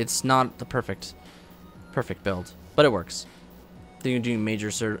that it's not the perfect build, but it works. Think you're doing major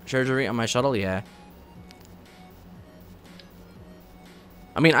surgery on my shuttle? Yeah.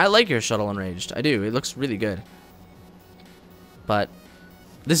 I mean, I like your shuttle Enraged. I do. It looks really good. But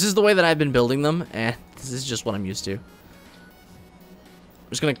this is the way that I've been building them, and this is just what I'm used to. I'm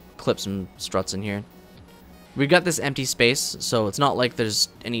just gonna clip some struts in here. We've got this empty space, so it's not like there's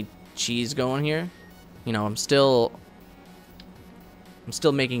any cheese going here. You know, I'm still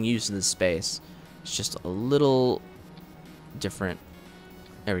making use of this space. It's just a little different.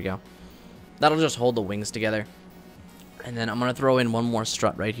 There we go. That'll just hold the wings together. And then I'm gonna throw in one more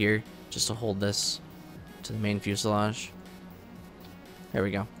strut right here, just to hold this to the main fuselage. There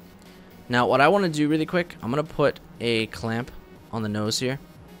we go. Now, what I want to do really quick, I'm going to put a clamp on the nose here.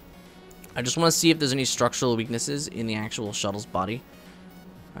 I just want to see if there's any structural weaknesses in the actual shuttle's body.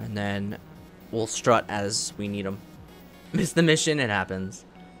 And then we'll strut as we need them. Miss the mission, it happens.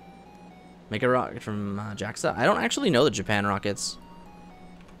 Make a rocket from JAXA. I don't actually know the Japan rockets.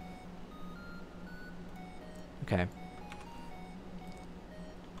 Okay.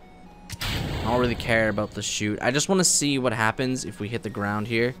 I don't really care about the chute. I just want to see what happens if we hit the ground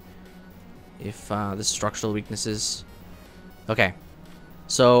here. If the structural weaknesses. Okay.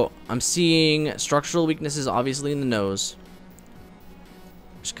 So I'm seeing structural weaknesses obviously in the nose.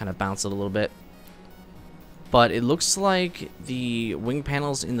 Just kind of bounce it a little bit. But it looks like the wing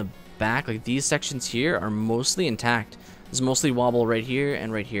panels in the back, like these sections here, are mostly intact. There's mostly wobble right here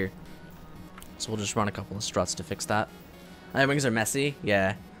and right here. So we'll just run a couple of struts to fix that. My wings are messy.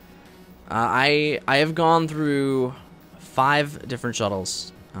 Yeah. I have gone through 5 different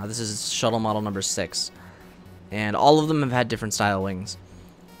shuttles. This is shuttle model number 6, and all of them have had different style wings.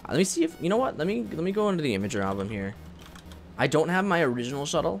 Let me see if, you know what? Let me go into the imager album here. I don't have my original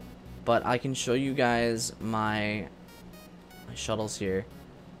shuttle, but I can show you guys my shuttles here.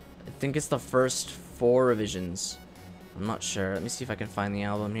 I think it's the first 4 revisions. I'm not sure. Let me see if I can find the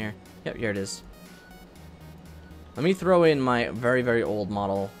album here. Yep, here it is. Let me throw in my very, very old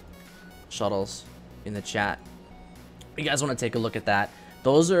model shuttles in the chat. You guys want to take a look at that?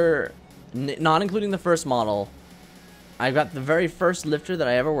 Those are not including the first model. I've got the very first lifter that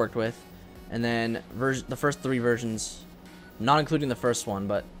I ever worked with, and then the first 3 versions, not including the first one,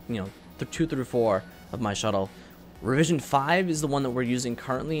 but you know, the 2 through 4 of my shuttle. Revision 5 is the one that we're using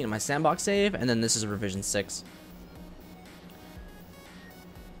currently in my sandbox save, and then this is revision 6.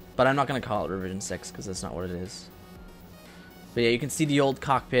 But I'm not gonna call it revision 6 because that's not what it is. But yeah, you can see the old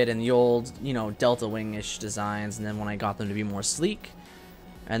cockpit and the old, you know, Delta Wing-ish designs, and then when I got them to be more sleek.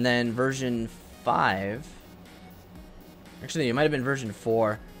 And then version 5, actually it might have been version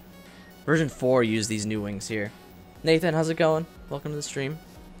 4. Version 4 used these new wings here. Nathan, how's it going? Welcome to the stream.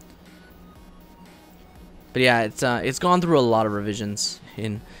 But yeah, it's gone through a lot of revisions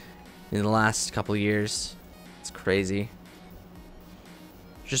in the last couple of years. It's crazy.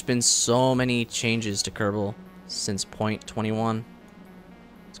 just been so many changes to Kerbal since point 21.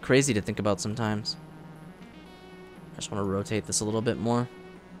 It's crazy to think about sometimes. I just want to rotate this a little bit more.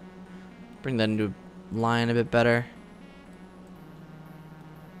 Bring that into a line a bit better.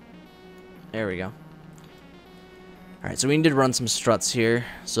 There we go. Alright, so we need to run some struts here.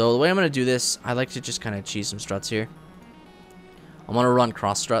 So the way I'm going to do this, I like to just kind of cheese some struts here. I'm going to run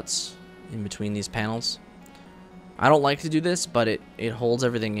cross struts in between these panels. I don't like to do this, but it holds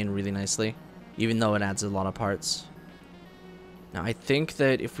everything in really nicely, even though it adds a lot of parts. Now I think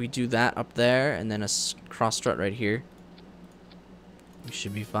that if we do that up there and then a cross strut right here, we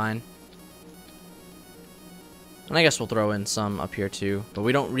should be fine. And I guess we'll throw in some up here too, but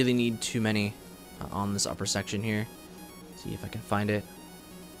we don't really need too many on this upper section here. See if I can find it.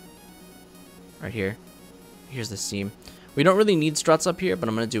 Right here. Here's the seam. We don't really need struts up here, but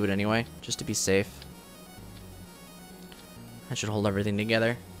I'm going to do it anyway, just to be safe. I should hold everything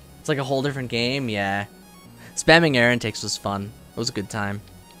together. It's like a whole different game, yeah. Spamming air intakes was fun. It was a good time.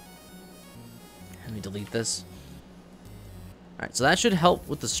 Let me delete this. Alright, so that should help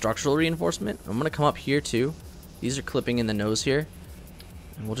with the structural reinforcement. I'm going to come up here too. These are clipping in the nose here.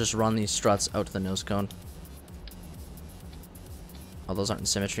 And we'll just run these struts out to the nose cone. Oh, those aren't in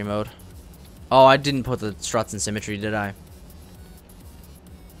symmetry mode. Oh, I didn't put the struts in symmetry, did I?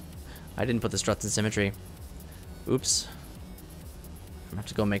 I didn't put the struts in symmetry. Oops. I'm gonna have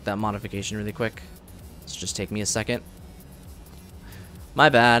to go make that modification really quick. This will just take me a second. My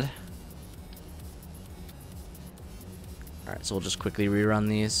bad. Alright, so we'll just quickly rerun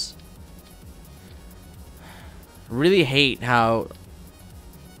these. Really hate how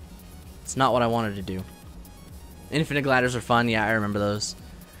it's not what I wanted to do. Infinite gliders are fun. Yeah, I remember those.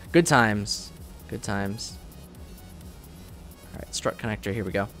 Good times. Good times. Alright, strut connector. Here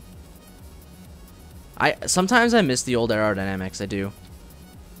we go. Sometimes I miss the old aerodynamics. I do.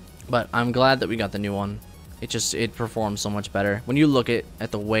 But I'm glad that we got the new one. It performs so much better. When you look at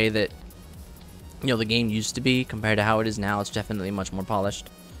the way that, you know, the game used to be compared to how it is now, it's definitely much more polished.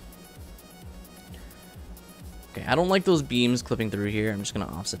 Okay, I don't like those beams clipping through here. I'm just going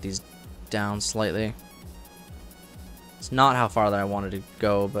to offset these down slightly. It's not how far that I wanted to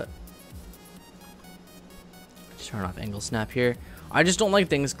go, but just turn off angle snap here. I just don't like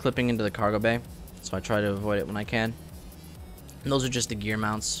things clipping into the cargo bay, so I try to avoid it when I can. And those are just the gear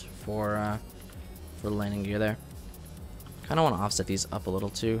mounts for the landing gear there. Kind of want to offset these up a little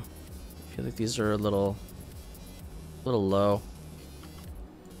too. I feel like these are a little low.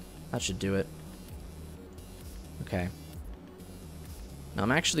 That should do it. Okay. Now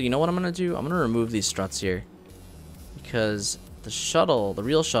I'm actually, you know what I'm gonna do? I'm gonna remove these struts here, because the shuttle, the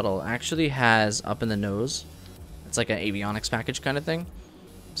real shuttle, actually has up in the nose. It's like an avionics package kind of thing.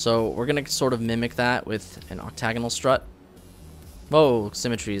 So we're gonna sort of mimic that with an octagonal strut. Whoa,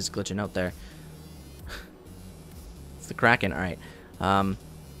 symmetry is glitching out there. It's the Kraken. All right.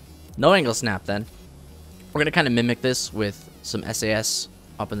 No angle snap then. We're gonna kind of mimic this with some SAS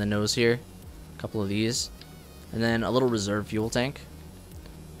up in the nose here, a couple of these, and then a little reserve fuel tank.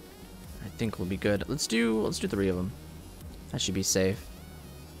 I think will be good. Let's do 3 of them. That should be safe.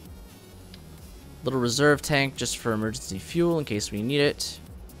 Little reserve tank just for emergency fuel in case we need it.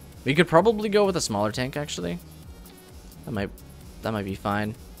 We could probably go with a smaller tank actually. That might be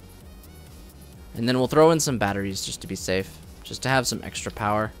fine. And then we'll throw in some batteries just to be safe, just to have some extra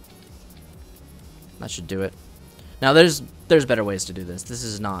power. That should do it. Now there's better ways to do this. This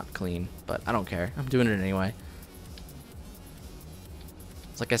is not clean, but I don't care. I'm doing it anyway.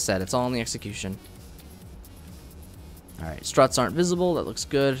 Like I said, it's all in the execution. Alright, struts aren't visible. That looks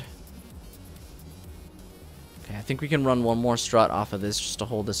good. Okay, I think we can run one more strut off of this just to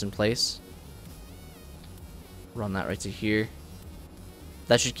hold this in place. Run that right to here.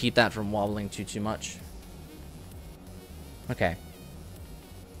 That should keep that from wobbling too much. Okay.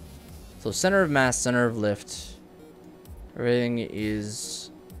 So center of mass, center of lift. Everything is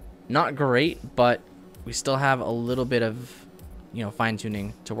not great, but we still have a little bit of, you know,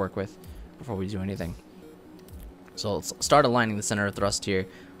 fine-tuning to work with before we do anything. So let's start aligning the center of thrust here.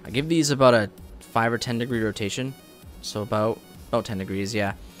 I give these about a 5 or 10 degree rotation, so about 10 degrees,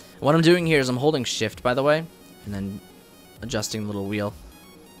 yeah. What I'm doing here is I'm holding shift, by the way, and then adjusting the little wheel,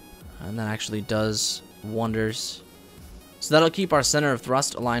 and that actually does wonders. So that'll keep our center of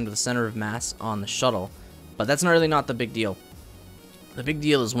thrust aligned with the center of mass on the shuttle, but that's not the big deal. The big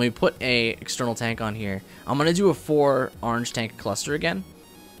deal is when we put a external tank on here, I'm going to do a 4 orange tank cluster again.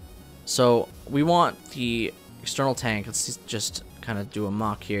 So we want the external tank, let's just kind of do a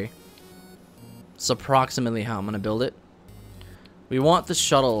mock here. It's approximately how I'm going to build it. We want the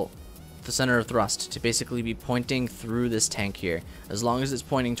shuttle the center of thrust to basically be pointing through this tank here. As long as it's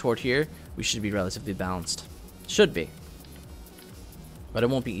pointing toward here, we should be relatively balanced. Should be. But it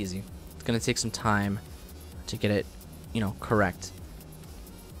won't be easy. It's going to take some time to get it, you know, correct.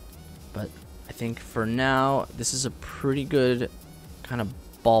 But I think for now, this is a pretty good kind of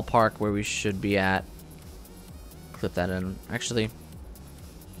ballpark where we should be at. Clip that in. Actually,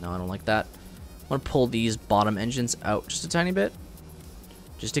 no, I don't like that. I want to pull these bottom engines out just a tiny bit,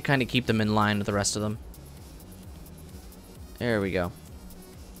 just to kind of keep them in line with the rest of them. There we go.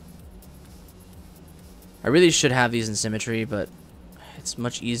 I really should have these in symmetry, but it's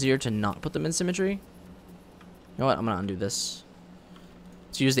much easier to not put them in symmetry. You know what? I'm going to undo this.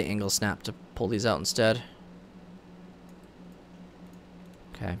 Let's use the angle snap to pull these out instead.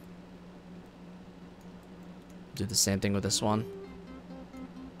 Okay. Do the same thing with this one.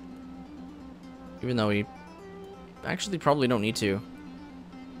 Even though we actually probably don't need to.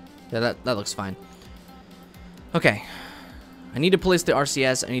 Yeah, that looks fine. Okay. I need to place the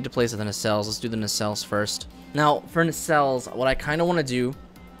RCS. I need to place the nacelles. Let's do the nacelles first. Now, for nacelles, what I kind of want to do...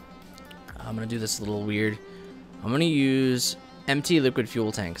 I'm going to do this a little weird. I'm going to use empty liquid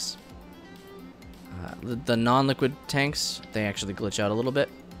fuel tanks. The non-liquid tanks, they actually glitch out a little bit.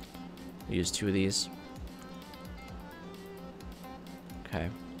 I'll use 2 of these. Okay.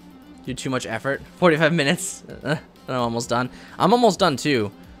 Do too much effort. 45 minutes. I'm almost done. I'm almost done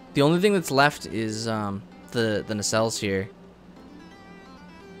too. The only thing that's left is the nacelles here.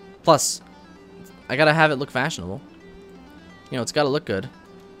 Plus, I gotta have it look fashionable. You know, it's gotta look good.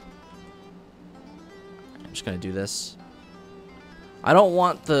 I'm just gonna do this. I don't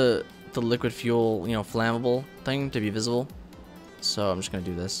want the liquid fuel, you know, flammable thing to be visible. So I'm just gonna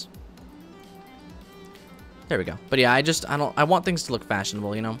do this. There we go. But yeah, I want things to look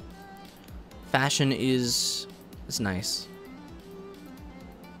fashionable, you know. Fashion is nice.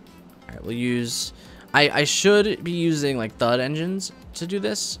 Alright, we'll use... I should be using, like, thud engines to do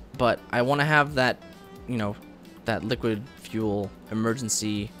this, but I want to have that, you know, that liquid fuel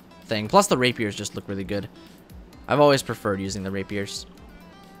emergency thing. Plus, the rapiers just look really good. I've always preferred using the rapiers.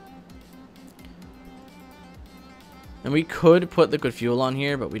 And we could put liquid fuel on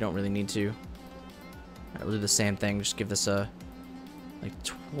here, but we don't really need to. Alright, we'll do the same thing. Just give this a... like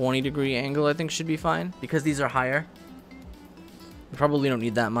 20-degree angle, I think should be fine, because these are higher. We probably don't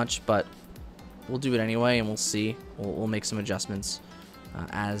need that much, but we'll do it anyway, and we'll see. We'll make some adjustments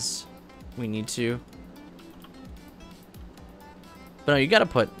as we need to. But no, you gotta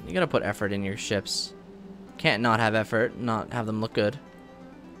put effort in your ships. Can't not have effort, not have them look good.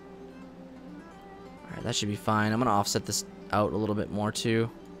 All right, that should be fine. I'm gonna offset this out a little bit more too.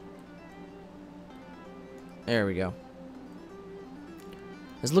 There we go.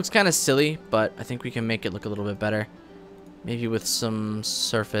 This looks kind of silly, but I think we can make it look a little bit better. Maybe with some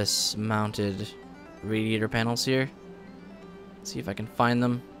surface mounted radiator panels here. Let's see if I can find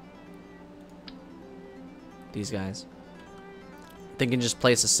them. These guys. I think I can just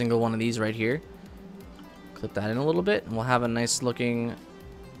place a single one of these right here. Clip that in a little bit, and we'll have a nice looking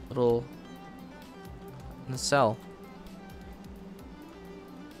little nacelle.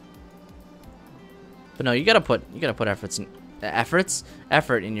 But no, you gotta put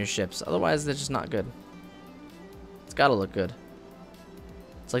effort in your ships. Otherwise, they're just not good. It's gotta look good.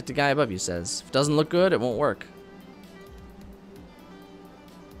 It's like the guy above you says. If it doesn't look good, it won't work.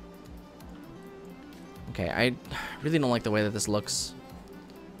 Okay, I really don't like the way that this looks.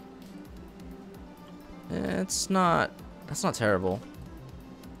 That's not terrible.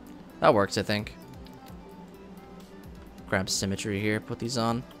 That works, I think. Grab symmetry here, put these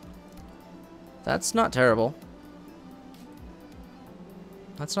on. That's not terrible.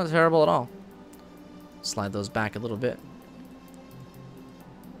 That's not terrible at all. Slide those back a little bit.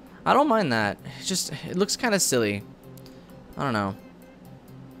 I don't mind that. It's just, it looks kind of silly. I don't know.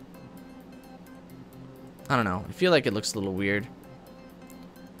 I feel like it looks a little weird.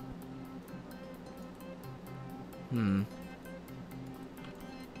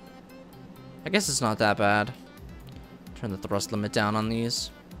 I guess it's not that bad. Turn the thrust limit down on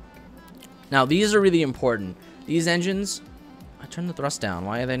these. Now, these are really important. These engines... I turned the thrust down.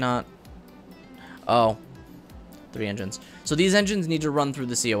 Why are they not... Oh. 3 engines. So these engines need to run through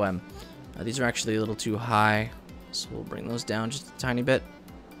the COM. These are actually a little too high. So we'll bring those down just a tiny bit.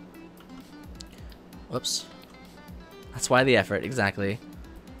 Whoops. That's why the effort, exactly.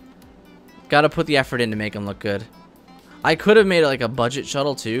 Gotta put the effort in to make them look good. I could have made like a budget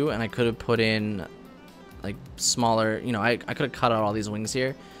shuttle too, and I could have put in like smaller, you know, I could have cut out all these wings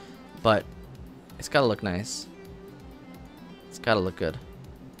here, but it's gotta look nice. It's gotta look good.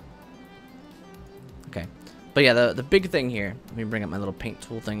 Okay. But yeah, the big thing here, let me bring up my little paint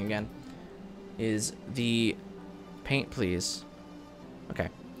tool thing again. is the paint, please. Okay.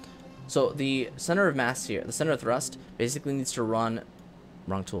 So the center of mass here, the center of thrust, basically needs to run...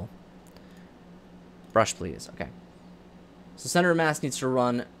 Wrong tool. Brush, please. Okay. So center of mass needs to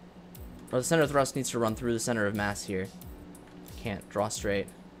run... Or the center of thrust needs to run through the center of mass here. Can't draw straight.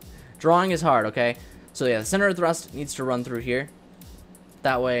 Drawing is hard, okay? So yeah, the center of thrust needs to run through here.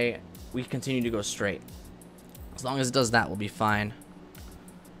 That way, we continue to go straight. As long as it does that, we'll be fine.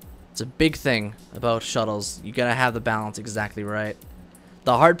 It's a big thing about shuttles. You gotta have the balance exactly right.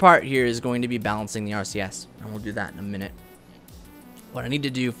 The hard part here is going to be balancing the RCS, and we'll do that in a minute. What I need to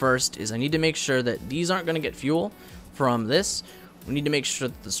do first is I need to make sure that these aren't gonna get fuel from this. We need to make sure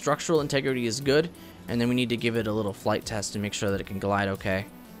that the structural integrity is good, and then we need to give it a little flight test to make sure that it can glide okay,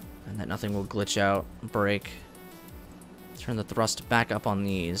 and that nothing will glitch out, break. Turn the thrust back up on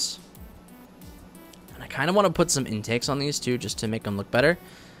these. And I kind of want to put some intakes on these too, just to make them look better.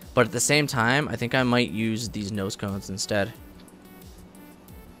 But at the same time, I think I might use these nose cones instead.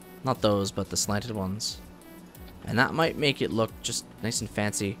 Not those, but the slanted ones. And that might make it look just nice and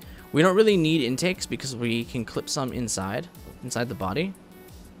fancy. We don't really need intakes because we can clip some inside the body.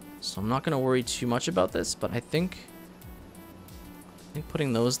 So I'm not going to worry too much about this, but I think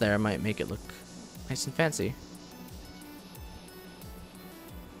putting those there might make it look nice and fancy.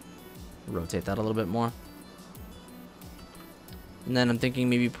 Rotate that a little bit more. And then I'm thinking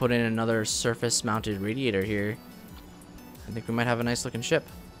maybe put in another surface mounted radiator here. I think we might have a nice looking ship.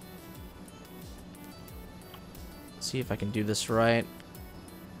 Let's see if I can do this right.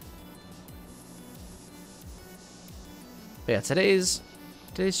 But yeah, today's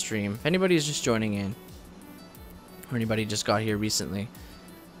stream, if anybody's just joining in, or anybody just got here recently,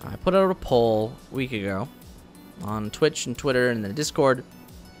 I put out a poll a week ago on Twitch and Twitter and then Discord,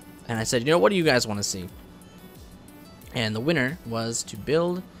 and I said, you know, what do you guys want to see? And the winner was to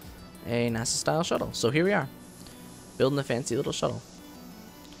build a NASA-style shuttle. So here we are, building a fancy little shuttle.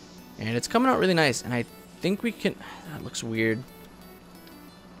 And it's coming out really nice, and I think we can... That looks weird.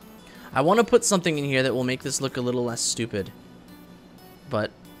 I want to put something in here that will make this look a little less stupid, but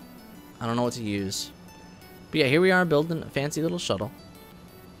I don't know what to use. But yeah, here we are building a fancy little shuttle,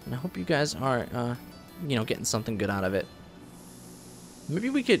 and I hope you guys are, you know, getting something good out of it. Maybe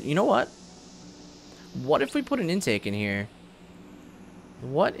we could, you know what? What if we put an intake in here?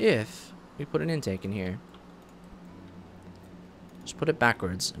 What if we put an intake in here? Just put it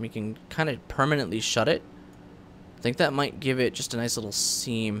backwards, and we can kind of permanently shut it. I think that might give it just a nice little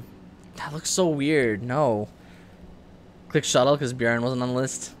seam. That looks so weird. No. Click shuttle because Bjorn wasn't on the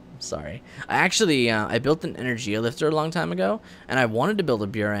list. I'm sorry. I actually, I built an Energia lifter a long time ago, and I wanted to build a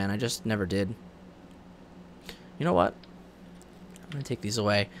Buran. I just never did. You know what? I'm going to take these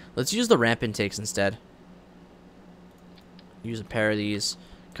away. Let's use the ramp intakes instead. Use a pair of these.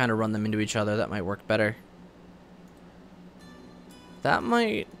 Kind of run them into each other. That might work better. That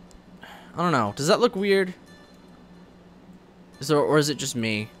might... I don't know. Does that look weird? Or is it just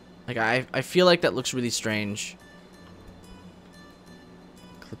me? Like, I feel like that looks really strange.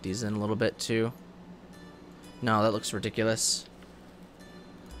 Clip these in a little bit, too. No, that looks ridiculous.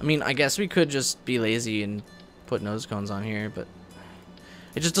 I mean, I guess we could just be lazy and put nose cones on here, but...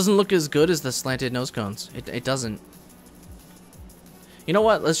 It just doesn't look as good as the slanted nose cones. It doesn't. You know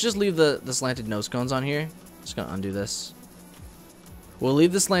what? Let's just leave the slanted nose cones on here. Just gonna undo this. We'll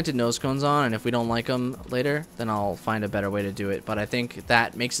leave the slanted nose cones on, and if we don't like them later, then I'll find a better way to do it. But I think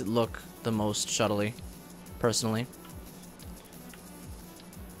that makes it look the most shuttly, personally.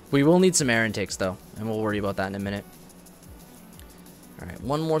 We will need some air intakes, though, and we'll worry about that in a minute. Alright,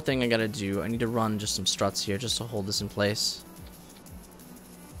 one more thing I gotta do. I need to run just some struts here just to hold this in place.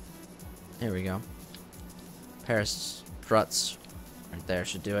 There we go. Pair of struts right there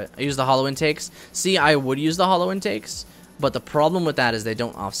should do it. I use the hollow intakes. See, I would use the hollow intakes, but the problem with that is they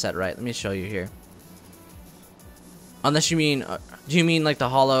don't offset right. Let me show you here. Unless you mean, do you mean like the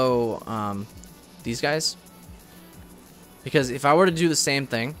hollow, these guys? Because if I were to do the same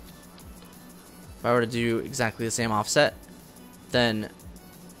thing, if I were to do exactly the same offset, then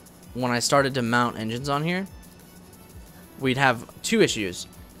when I started to mount engines on here, we'd have two issues.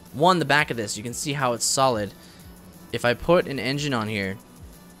 One, the back of this, you can see how it's solid. If I put an engine on here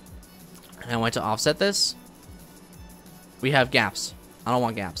and I went to offset this, we have gaps. I don't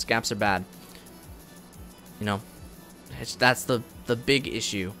want gaps. Gaps are bad. You know, that's the big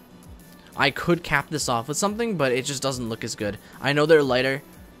issue. I could cap this off with something, but it just doesn't look as good. I know they're lighter,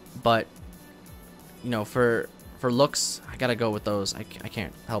 but you know, for looks, I gotta go with those. I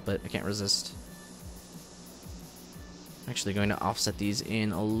can't help it. I can't resist. I'm actually going to offset these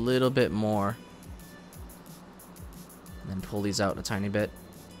in a little bit more, and then pull these out a tiny bit.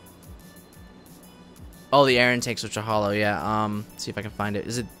 Oh, the air intakes, which are hollow. Yeah. See if I can find it.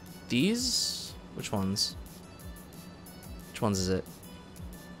 Is it these? Which ones? Which ones is it?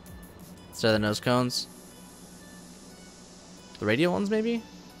 Instead of the nose cones? The radial ones, maybe?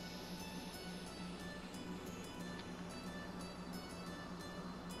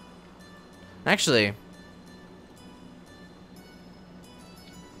 Actually,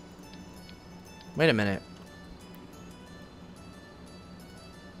 wait a minute.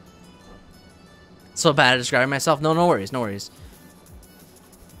 So bad at describing myself? No, no worries, no worries.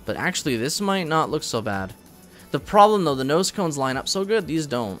 But actually, this might not look so bad. The problem, though, the nose cones line up so good, these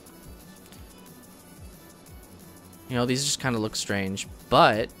don't. You know, these just kind of look strange.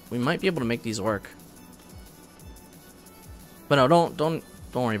 But we might be able to make these work. But no, don't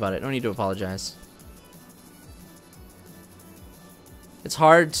worry about it. No need to apologize. It's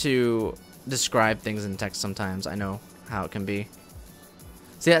hard to describe things in text sometimes. I know how it can be.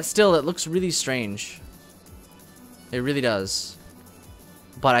 See, that still, it looks really strange. It really does.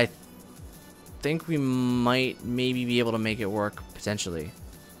 But I think we might maybe be able to make it work, potentially.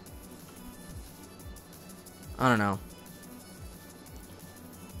 I don't know.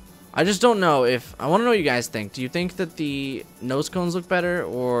 I just don't know if... I want to know what you guys think. Do you think that the nose cones look better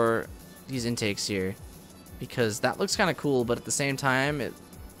or these intakes here? Because that looks kind of cool, but at the same time, it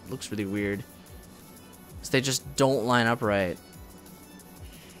looks really weird. Because they just don't line up right.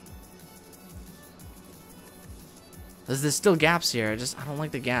 There's still gaps here. I don't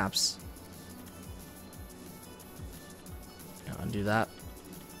like the gaps. I'll undo that.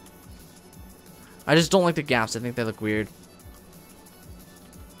 I just don't like the gaps. I think they look weird.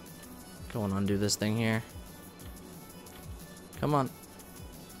 Go and undo this thing here. Come on.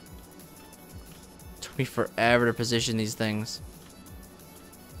 Took me forever to position these things.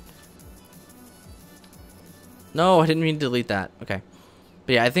 No, I didn't mean to delete that. Okay.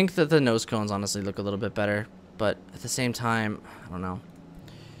 But yeah, I think that the nose cones honestly look a little bit better. But at the same time, I don't know.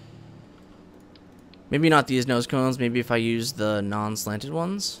 Maybe not these nose cones. Maybe if I use the non-slanted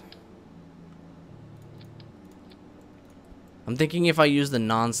ones. I'm thinking if I use the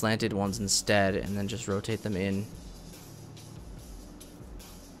non-slanted ones instead and then just rotate them in.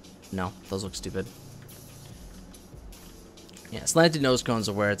 No, those look stupid. Yeah, slanted nose cones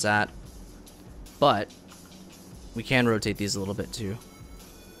are where it's at. But we can rotate these a little bit too.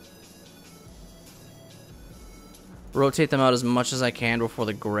 Rotate them out as much as I can before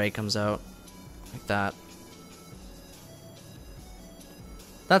the gray comes out. Like that.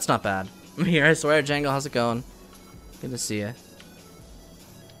 That's not bad. I'm here, I swear. Django, how's it going? Good to see you.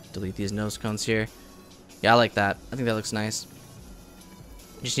 Delete these nose cones here. Yeah, I like that. I think that looks nice.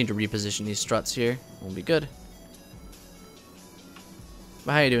 Just need to reposition these struts here. We'll be good.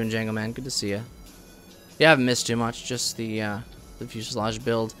 But how you doing, Django, man? Good to see you. Yeah, I haven't missed too much. Just the fuselage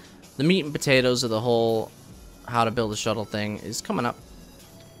build. The meat and potatoes of the whole how to build a shuttle thing is coming up.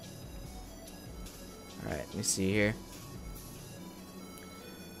 Alright, let me see here.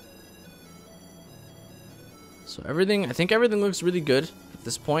 So everything, I think everything looks really good at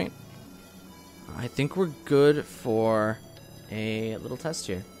this point. I think we're good for a little test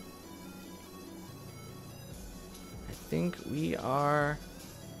here. I think we are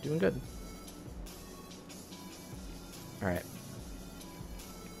doing good. Alright.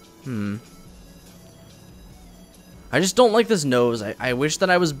 I just don't like this nose. I wish that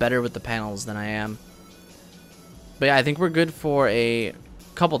I was better with the panels than I am. But yeah, I think we're good for a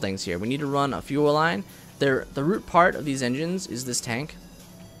couple things here. We need to run a fuel line. The root part of these engines is this tank.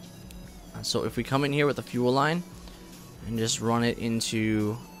 So if we come in here with a fuel line and just run it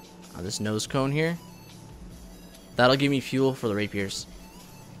into this nose cone here, that'll give me fuel for the rapiers.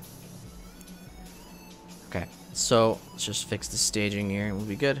 Okay, so let's just fix the staging here and we'll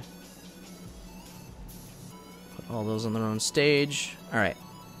be good. Put all those on their own stage. Alright.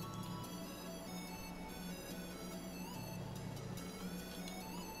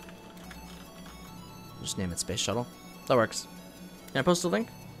 Just name it Space Shuttle. That works. Can I post a link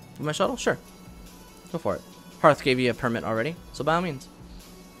with my shuttle? Sure. Go for it. Hearth gave you a permit already, so by all means,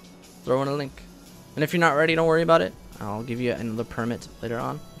 throw in a link. And if you're not ready, don't worry about it. I'll give you another permit later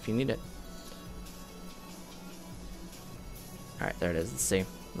on if you need it. Alright, there it is. Let's see.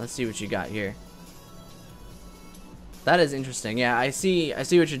 Let's see what you got here. That is interesting. Yeah, I see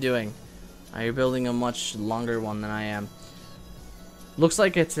what you're doing. You're building a much longer one than I am. Looks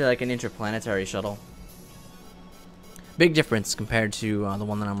like it's like an interplanetary shuttle. Big difference compared to the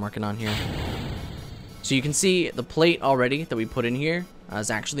one that I'm working on here. So you can see the plate already that we put in here is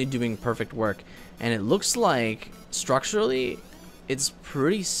actually doing perfect work. And it looks like structurally it's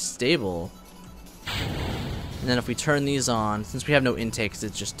pretty stable. And then if we turn these on, since we have no intakes,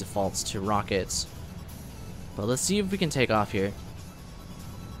 it just defaults to rockets. But let's see if we can take off here.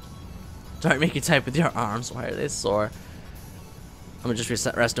 Start making type with your arms. Why are they sore? I'm gonna just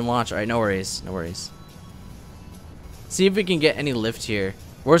reset, rest, and watch. Alright, no worries. No worries. See if we can get any lift here.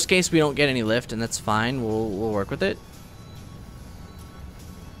 Worst case, we don't get any lift, and that's fine. We'll work with it.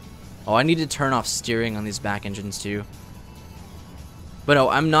 Oh, I need to turn off steering on these back engines too. But no,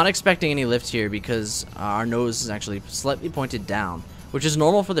 I'm not expecting any lift here because our nose is actually slightly pointed down, which is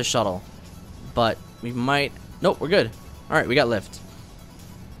normal for the shuttle. But we might... Nope, we're good. Alright, we got lift.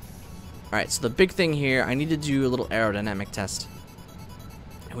 Alright, so the big thing here, I need to do a little aerodynamic test.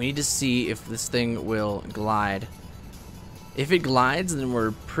 And we need to see if this thing will glide. If it glides, then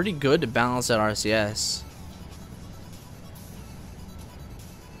we're pretty good to balance out RCS.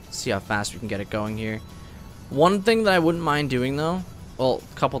 See how fast we can get it going here. One thing that I wouldn't mind doing though, well,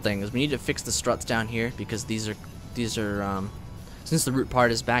 a couple things. We need to fix the struts down here because these are since the root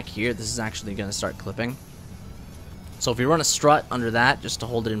part is back here, this is actually going to start clipping. So if we run a strut under that just to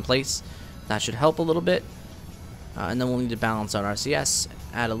hold it in place, that should help a little bit. And then we'll need to balance out RCS,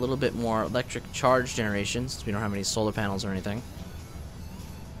 add a little bit more electric charge generation since we don't have any solar panels or anything.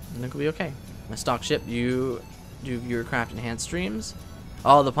 And it will be okay. My stock ship, you do viewercraft enhanced streams.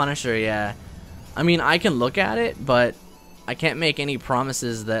 Oh, the Punisher, yeah. I mean, I can look at it, but I can't make any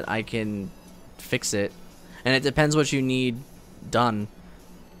promises that I can fix it. And it depends what you need done.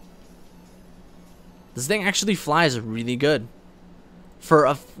 This thing actually flies really good.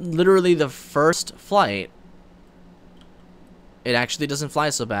 For literally the first flight, it actually doesn't fly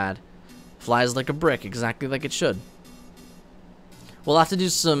so bad. Flies like a brick, exactly like it should. We'll have to do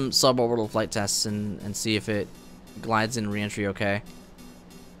some suborbital flight tests and see if it glides in re-entry okay.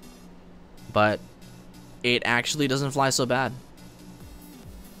 But it actually doesn't fly so bad.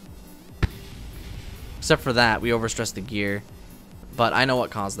 Except for that, we overstressed the gear. But I know what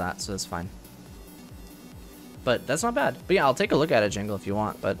caused that, so that's fine. But that's not bad. But yeah, I'll take a look at it, Jingle, if you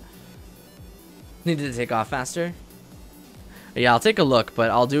want. But needed to take off faster. Yeah, I'll take a look, but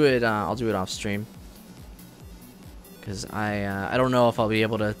I'll do it off stream. Because I don't know if I'll be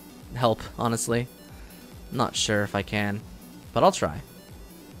able to help, honestly. I'm not sure if I can, but I'll try.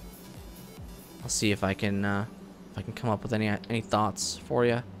 I'll see if I can come up with any thoughts for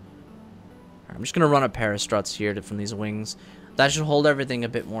you. Right, I'm just gonna run a pair of struts here from these wings. That should hold everything a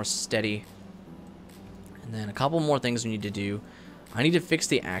bit more steady. And then a couple more things we need to do. I need to fix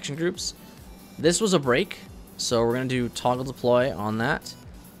the action groups. This was a break, so we're gonna do toggle deploy on that.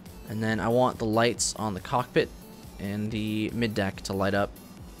 And then I want the lights on the cockpit and the mid deck to light up.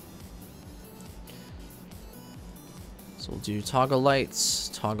 So we'll do toggle lights,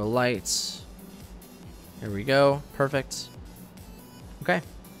 toggle lights. There we go, perfect. Okay.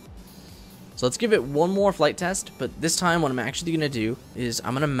 So let's give it one more flight test, but this time what I'm actually gonna do is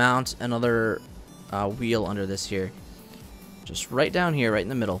I'm gonna mount another wheel under this here. Just right down here, right in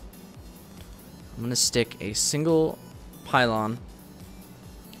the middle. I'm gonna stick a single pylon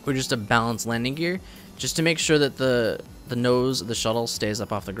or just a balanced landing gear just to make sure that the nose of the shuttle stays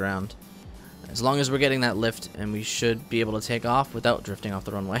up off the ground. As long as we're getting that lift, and we should be able to take off without drifting off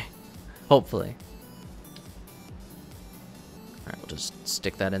the runway. Hopefully. Alright, we'll just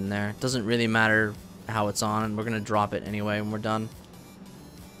stick that in there. Doesn't really matter how it's on. We're going to drop it anyway when we're done.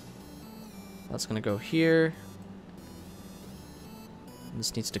 That's going to go here.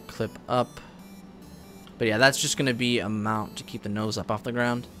 This needs to clip up. But yeah, that's just going to be a mount to keep the nose up off the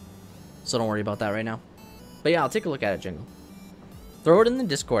ground. So don't worry about that right now. But yeah, I'll take a look at it, Jingle. Throw it in the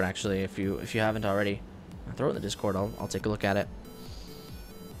Discord, actually, if you haven't already. Throw it in the Discord. I'll take a look at it.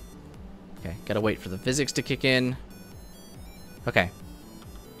 Okay, gotta wait for the physics to kick in. Okay.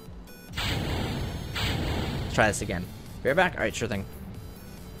 Let's try this again. Be right back? Alright, sure thing.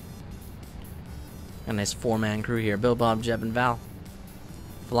 Got a nice 4-man crew here. Bill, Bob, Jeb, and Val.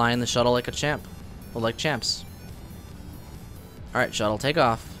 Flying the shuttle like a champ. Well, like champs. Alright, shuttle, take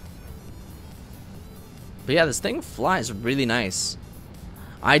off. But yeah, this thing flies really nice.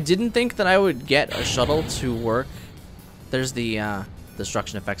 I didn't think that I would get a shuttle to work. There's the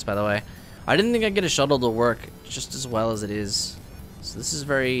destruction effects, by the way. I didn't think I'd get a shuttle to work just as well as it is. So this is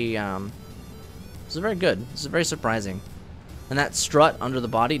very good. This is very surprising. And that strut under the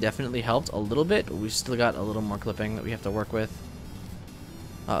body definitely helped a little bit, but we've still got a little more clipping that we have to work with.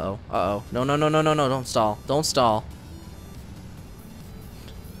 Uh-oh. Uh-oh. No, no, no, no, no, no. Don't stall. Don't stall.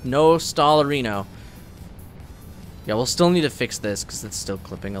 No stallerino. Yeah, we'll still need to fix this because it's still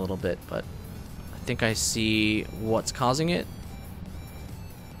clipping a little bit, but I think I see what's causing it.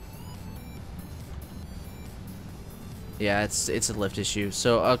 Yeah, it's a lift issue.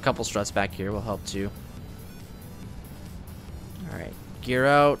 So a couple struts back here will help too. Alright. Gear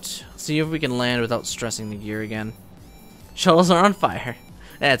out. See if we can land without stressing the gear again. Shuttles are on fire.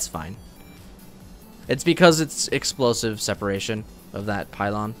 That's fine. It's because it's explosive separation of that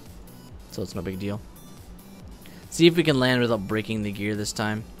pylon, so it's no big deal. See if we can land without breaking the gear this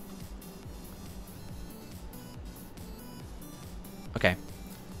time. Okay.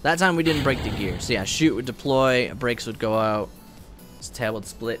 That time we didn't break the gear. So yeah, chute would deploy, brakes would go out, this tail would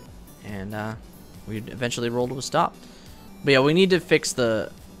split, and we'd eventually roll to a stop. But yeah, we need to fix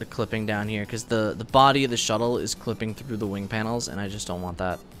the clipping down here, because the body of the shuttle is clipping through the wing panels, and I just don't want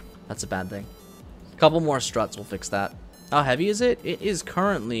that. That's a bad thing. A couple more struts will fix that. How heavy is it? It is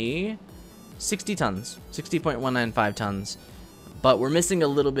currently 60 tons. 60.195 tons. But we're missing a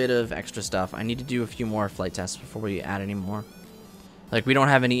little bit of extra stuff. I need to do a few more flight tests before we add any more. Like, we don't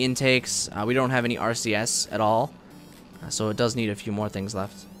have any intakes. We don't have any RCS at all. So it does need a few more things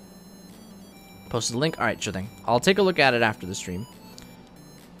left. Posted a link? Alright, sure thing. I'll take a look at it after the stream.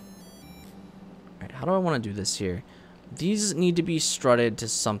 Alright, how do I want to do this here? These need to be strutted to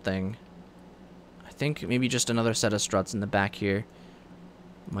something. I think maybe just another set of struts in the back here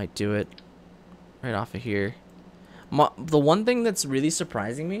might do it. Right off of here. The one thing that's really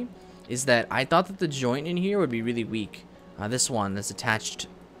surprising me is that I thought that the joint in here would be really weak. This one that's attached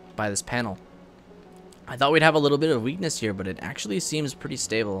by this panel. I thought we'd have a little bit of weakness here, but it actually seems pretty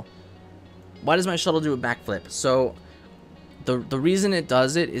stable. Why does my shuttle do a backflip? So the reason it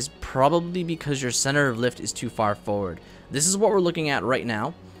does it is probably because your center of lift is too far forward. This is what we're looking at right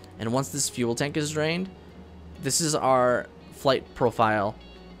now, and once this fuel tank is drained, this is our flight profile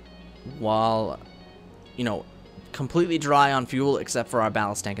while, you know, completely dry on fuel except for our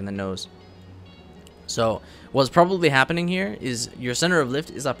ballast tank in the nose. So what's probably happening here is your center of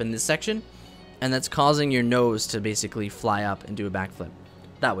lift is up in this section, and that's causing your nose to basically fly up and do a backflip.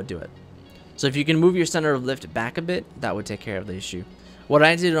 That would do it. So if you can move your center of lift back a bit, that would take care of the issue. What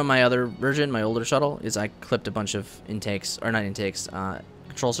I did on my other version, my older shuttle, is I clipped a bunch of intakes, or not intakes,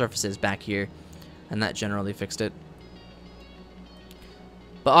 control surfaces back here, and that generally fixed it.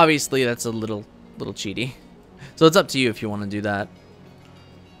 But obviously that's a little cheaty. So it's up to you if you want to do that.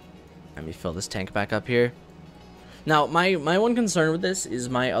 Let me fill this tank back up here. Now, my one concern with this is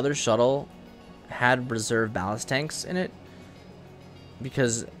my other shuttle had reserve ballast tanks in it,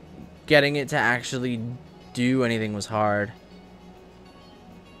 because getting it to actually do anything was hard.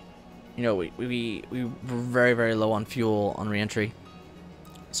 You know, we were very, very low on fuel on re-entry.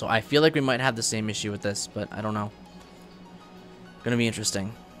 So I feel like we might have the same issue with this, but I don't know. Gonna be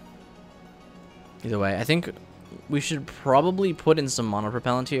interesting. Either way, I think we should probably put in some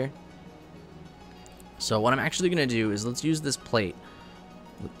monopropellant here. So what I'm actually going to do is let's use this plate.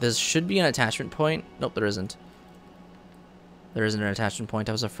 There should be an attachment point. Nope, there isn't. There isn't an attachment point.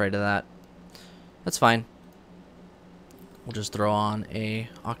 I was afraid of that. That's fine. We'll just throw on a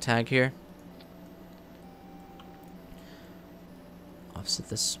octag here. Offset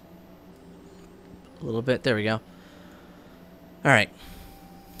this a little bit. There we go. Alright.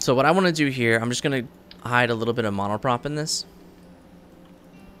 So what I want to do here, I'm just going to hide a little bit of monoprop in this.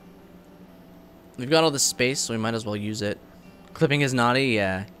 We've got all this space, so we might as well use it. Clipping is naughty,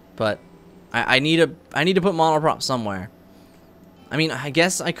 yeah, but I need to put monoprop somewhere. I mean, I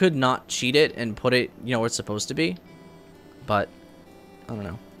guess I could not cheat it and put it, you know, where it's supposed to be, but I don't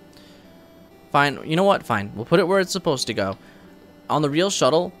know. Fine, you know what? Fine, we'll put it where it's supposed to go. On the real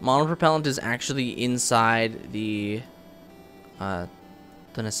shuttle, monopropellant is actually inside the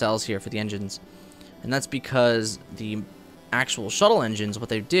nacelles here for the engines, and that's because the actual shuttle engines, what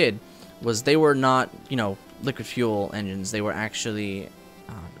they did was they were not, you know, liquid fuel engines. They were actually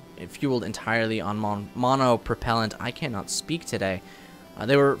fueled entirely on monopropellant. I cannot speak today.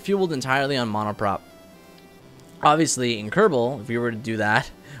 They were fueled entirely on monoprop. Obviously, in Kerbal, if we were to do that,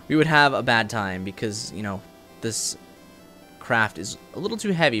 we would have a bad time because, you know, this craft is a little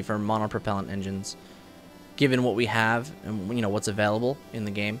too heavy for monopropellant engines, given what we have and, you know, what's available in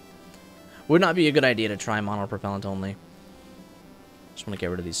the game. Would not be a good idea to try monopropellant only. Just want to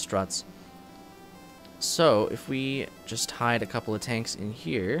get rid of these struts. So if we just hide a couple of tanks in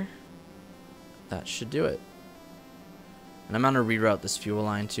here, that should do it. And I'm going to reroute this fuel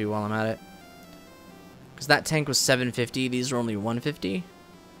line too while I'm at it, because that tank was 750, these are only 150,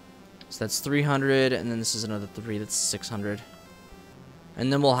 so that's 300, and then this is another 3, that's 600.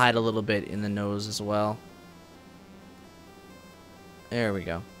 And then we'll hide a little bit in the nose as well. There we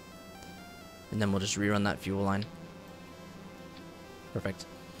go. And then we'll just rerun that fuel line. Perfect.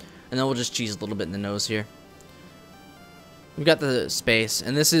 And then we'll just cheese a little bit in the nose here. We've got the space,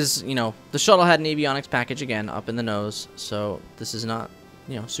 and this is, you know, the shuttle had an avionics package again up in the nose, so this is not,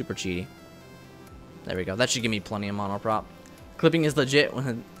 you know, super cheaty. There we go. That should give me plenty of monoprop. Clipping is legit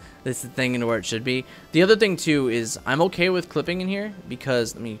when this is the thing and where it should be. The other thing too is I'm okay with clipping in here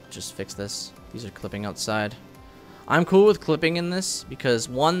because let me just fix this. These are clipping outside. I'm cool with clipping in this because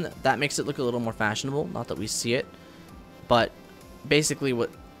one, that makes it look a little more fashionable. Not that we see it, but basically what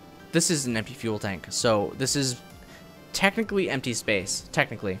this is an empty fuel tank. So this is technically empty space,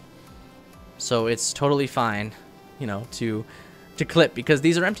 technically. So it's totally fine, you know, to clip because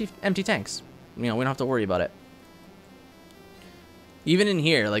these are empty tanks. You know, we don't have to worry about it. Even in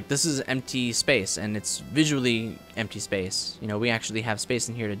here, like this is empty space and it's visually empty space. You know, we actually have space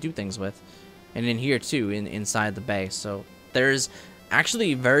in here to do things with. And in here too, inside the bay. So there's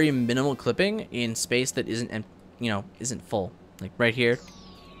actually very minimal clipping in space that isn't, you know, isn't full. Like right here,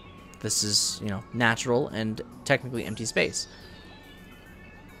 this is, you know, natural and technically empty space.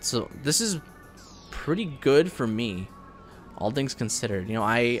 So this is pretty good for me, all things considered. You know,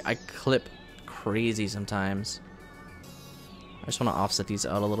 I clip crazy sometimes. I just want to offset these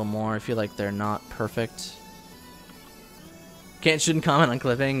out a little more. I feel like they're not perfect. Shouldn't comment on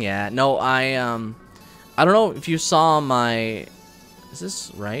clipping. Yeah, no, I don't know if you saw my. Is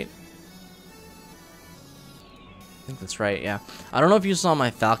this right? I think that's right. Yeah, I don't know if you saw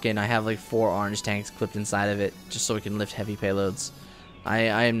my Falcon. I have like 4 orange tanks clipped inside of it just so we can lift heavy payloads. I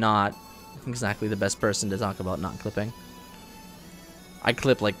am not exactly the best person to talk about not clipping. I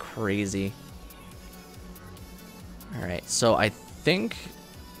clip like crazy. Alright, so I think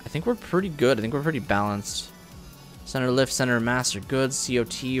we're pretty good. I think we're pretty balanced. Center lift, center mass are good.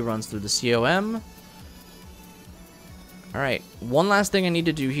 COT runs through the COM. Alright, one last thing I need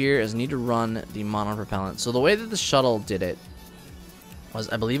to do here is I need to run the monopropellant. So the way that the shuttle did it was,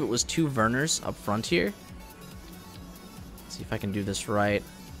 I believe it was 2 Verners up front here. Let's see if I can do this right.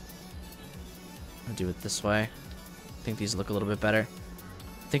 I'll do it this way. I think these look a little bit better.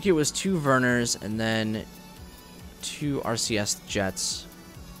 I think it was 2 Verners and then 2 RCS jets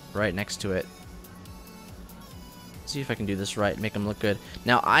right next to it. See if I can do this right, make them look good.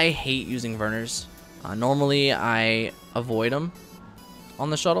 Now, I hate using Verners. Normally, I avoid them on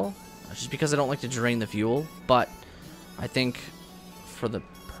the shuttle, just because I don't like to drain the fuel. But I think for the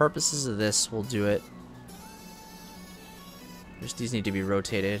purposes of this, we'll do it. Just these need to be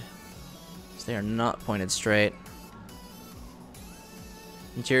rotated, because they are not pointed straight.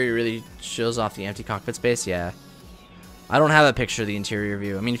 Interior really shows off the empty cockpit space, yeah. I don't have a picture of the interior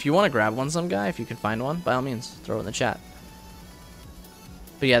view. I mean, if you want to grab one, some guy, if you can find one, by all means, throw it in the chat.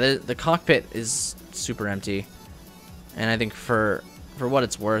 But yeah, the cockpit is super empty. And I think for what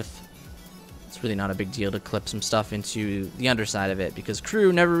it's worth, it's really not a big deal to clip some stuff into the underside of it, because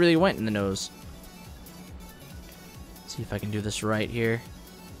crew never really went in the nose. See if I can do this right here.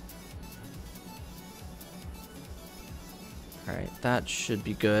 Alright, that should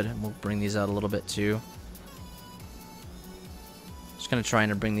be good. And we'll bring these out a little bit too. Just gonna try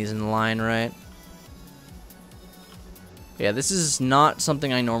and bring these in line right. Yeah, this is not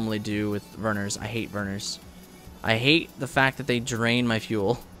something I normally do with Verners. I hate Verners. I hate the fact that they drain my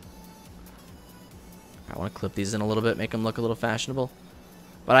fuel. I want to clip these in a little bit, make them look a little fashionable.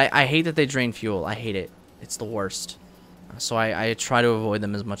 But I hate that they drain fuel. I hate it. It's the worst. So I try to avoid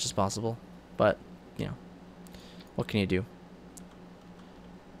them as much as possible. But, you know, what can you do?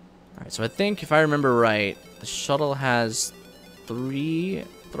 Alright, so I think if I remember right, the shuttle has 3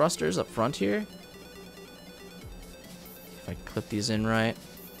 thrusters up front here. If I clip these in right.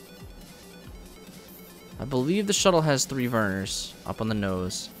 I believe the shuttle has 3 Verners up on the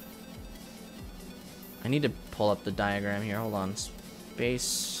nose. I need to pull up the diagram here. Hold on.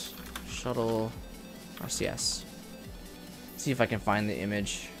 Space, shuttle, RCS. See if I can find the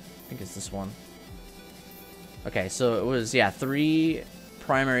image. I think it's this one. Okay, so it was, yeah, 3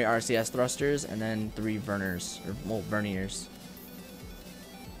 primary RCS thrusters and then 3 Verners, or well, Verniers.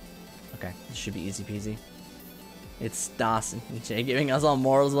 Okay, this should be easy peasy. It's Dawson EJ giving us all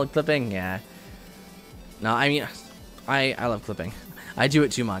morals about clipping. Yeah. No, I mean, I love clipping. I do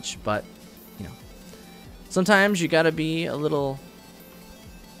it too much, but you know, sometimes you gotta be a little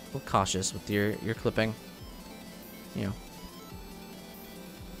cautious with your clipping. You know,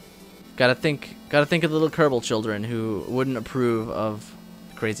 gotta think of the little Kerbal children who wouldn't approve of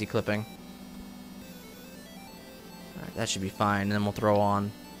crazy clipping. All right, that should be fine. And then we'll throw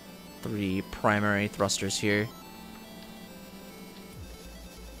on 3 primary thrusters here.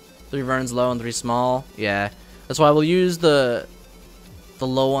 3 Verns low and 3 small. Yeah, that's why we'll use the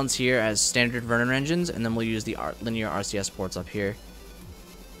low ones here as standard Vernon engines, and then we'll use the linear RCS ports up here.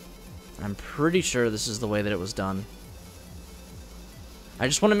 I'm pretty sure this is the way that it was done. I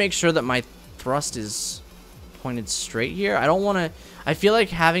just want to make sure that my thrust is pointed straight here. I don't want to. I feel like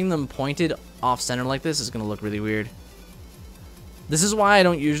having them pointed off center like this is going to look really weird. This is why I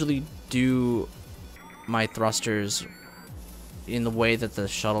don't usually do my thrusters in the way that the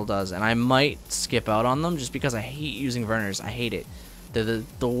shuttle does, and I might skip out on them just because I hate using Verners. I hate it. They're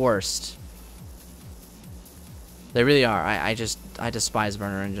the worst. They really are. I despise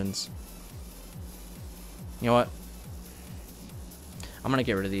burner engines. You know what? I'm gonna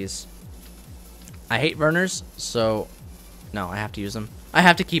get rid of these. I hate burners, so no, I have to use them. I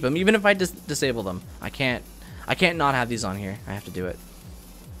have to keep them, even if I disable them. I can't not have these on here. I have to do it.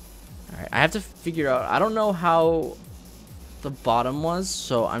 All right, I have to figure out. I don't know how the bottom was,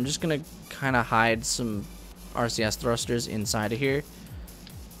 so I'm just gonna kind of hide some RCS thrusters inside of here,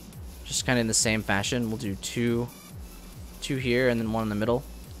 just kind of in the same fashion. We'll do two here and then one in the middle.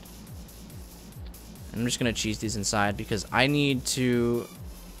 I'm just gonna cheese these inside because I need to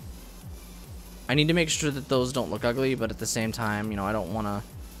make sure that those don't look ugly, but at the same time, you know, I don't wanna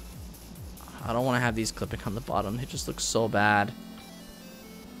have these clipping on the bottom. It just looks so bad.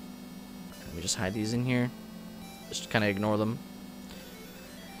 Let me just hide these in here. Just kind of ignore them.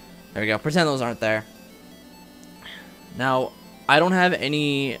 There we go. Pretend those aren't there. Now, I don't have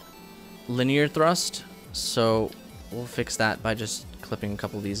any linear thrust, so we'll fix that by just clipping a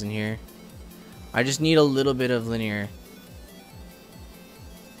couple of these in here. I just need a little bit of linear.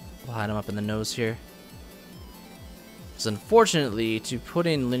 We'll hide them up in the nose here. Because unfortunately, to put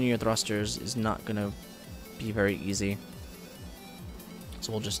in linear thrusters is not going to be very easy.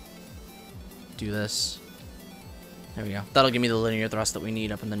 So we'll just do this. There we go. That'll give me the linear thrust that we need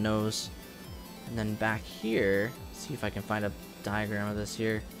up in the nose. And then back here, see if I can find a diagram of this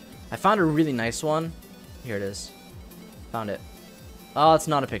here. I found a really nice one. Here it is. Found it. Oh, it's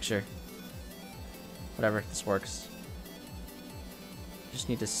not a picture. Whatever, this works. Just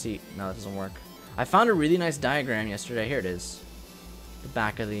need to see. No, that doesn't work. I found a really nice diagram yesterday. Here it is. The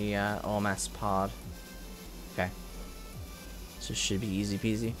back of the OMS pod. Okay. So it should be easy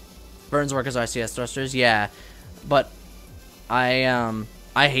peasy. Burns work as RCS thrusters. Yeah. But I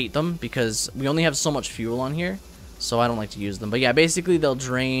hate them because we only have so much fuel on here, so I don't like to use them. But yeah, basically they'll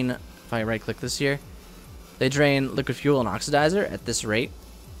drain, if I right click this here, they drain liquid fuel and oxidizer at this rate,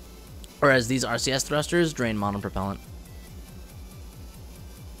 whereas these RCS thrusters drain monopropellant.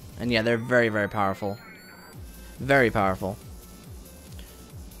 And yeah, they're very, very powerful. Very powerful.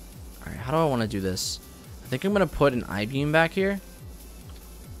 Alright, how do I want to do this? I think I'm going to put an I-beam back here.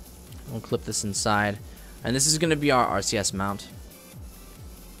 We'll clip this inside. And this is going to be our RCS mount.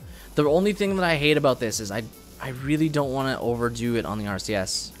 The only thing that I hate about this is I really don't want to overdo it on the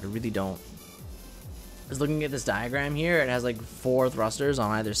RCS. I really don't. Just looking at this diagram here, it has like 4 thrusters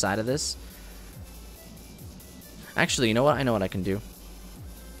on either side of this. Actually, you know what? I know what I can do.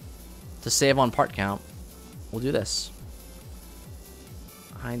 To save on part count, we'll do this.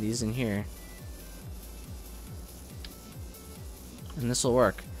 Hide these in here. And this will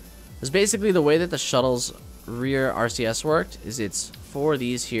work. Because basically the way that the shuttle's rear RCS worked is it's 4 of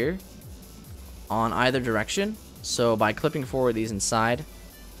these here on either direction. So by clipping 4 of these inside,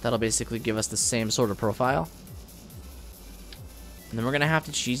 that'll basically give us the same sort of profile. And then we're going to have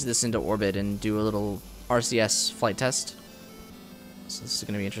to cheese this into orbit and do a little RCS flight test. So this is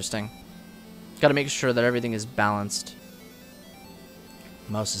going to be interesting. Got to make sure that everything is balanced.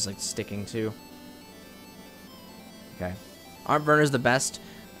 Mouse is like sticking too. Okay. Aren't burners the best?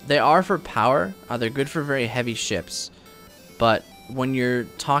 They are for power. They're good for very heavy ships. But when you're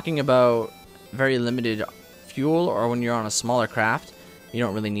talking about very limited fuel or when you're on a smaller craft, you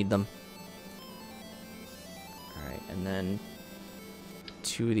don't really need them. Alright, and then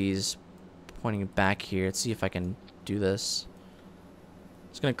 2 of these pointing back here. Let's see if I can do this. I'm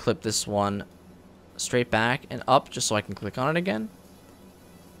just going to clip this one straight back and up just so I can click on it again.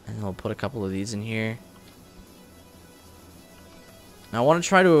 And then we'll put a couple of these in here. Now I want to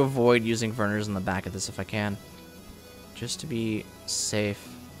try to avoid using Verners in the back of this if I can, just to be safe.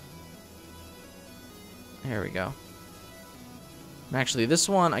 There we go. And actually, this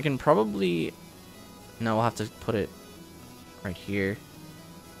one I can probably... No, we'll have to put it right here.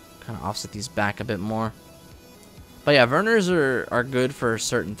 Kind of offset these back a bit more. But yeah, Verners are good for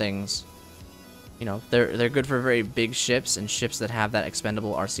certain things. You know, they're good for very big ships and ships that have that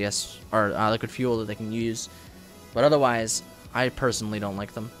expendable RCS or liquid fuel that they can use. But otherwise, I personally don't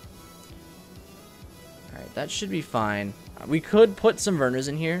like them. Alright, that should be fine. We could put some Verners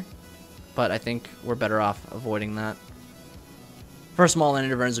in here, but I think we're better off avoiding that. For small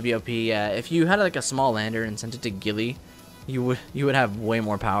lander, Verners would be OP. Yeah, if you had like a small lander and sent it to Gilly, you would have way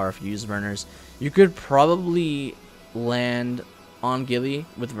more power if you used Verners. You could probably land on Gilly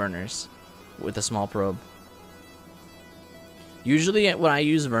with Verners, with a small probe. Usually what I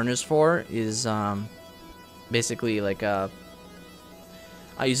use Verners for is basically like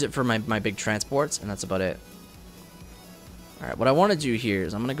I use it for my big transports, and that's about it. Alright, what I want to do here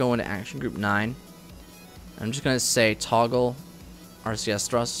is I'm going to go into action group 9. I'm just going to say toggle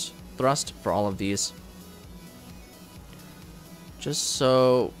RCS thrust for all of these. Just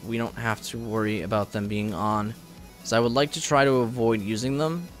so we don't have to worry about them being on. So I would like to try to avoid using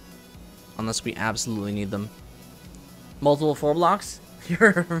them unless we absolutely need them. Multiple 4 blocks? You're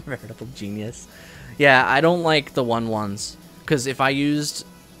a veritable genius. Yeah, I don't like the 1-1s. Because if I used,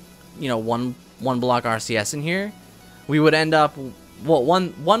 you know, one block RCS in here, we would end up, well,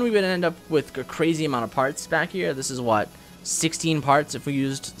 one we would end up with a crazy amount of parts back here. This is what, 16 parts if we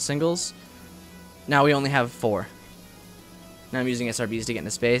used singles. Now we only have 4. Now I'm using SRBs to get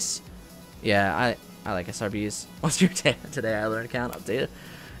into space. Yeah, I like SRBs. What's your today I learned count updated?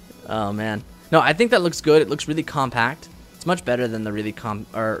 Oh man. No, I think that looks good. It looks really compact. It's much better than the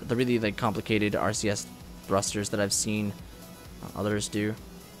really like complicated RCS thrusters that I've seen others do.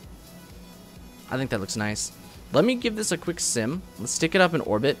 I think that looks nice. Let me give this a quick sim. Let's stick it up in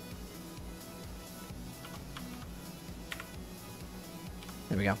orbit.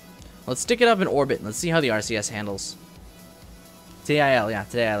 There we go. Let's stick it up in orbit and let's see how the RCS handles. TIL, yeah,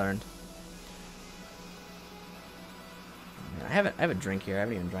 today I learned. Man, I have a drink here. I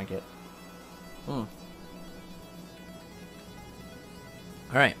haven't even drank it. Alright.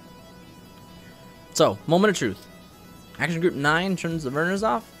 So, moment of truth. Action group 9 turns the burners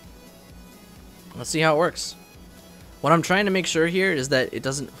off. Let's see how it works. What I'm trying to make sure here is that it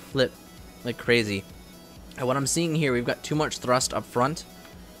doesn't flip like crazy. And what I'm seeing here, we've got too much thrust up front.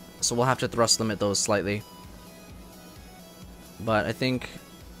 So we'll have to thrust limit those slightly. But I think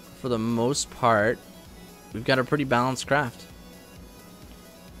for the most part, we've got a pretty balanced craft.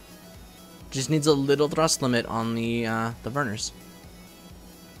 Just needs a little thrust limit on the burners.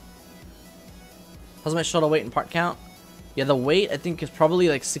 How's my shuttle weight and part count? Yeah, the weight I think is probably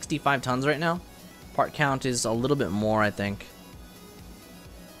like 65 tons right now. Part count is a little bit more, I think.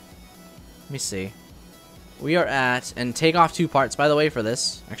 Let me see. We are at, and take off 2 parts by the way for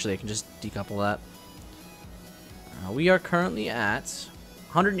this. Actually, I can just decouple that. We are currently at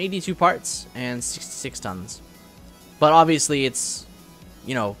 182 parts and 66 tons. But obviously it's,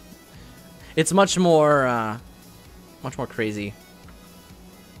 you know, it's much more crazy.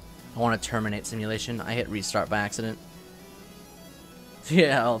 I want to terminate simulation. I hit restart by accident.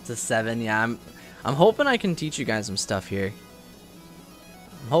 Yeah, up to 7. Yeah, I'm hoping I can teach you guys some stuff here.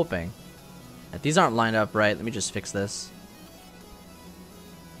 I'm hoping. If these aren't lined up right, let me just fix this.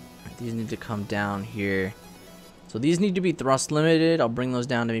 These need to come down here. So these need to be thrust limited. I'll bring those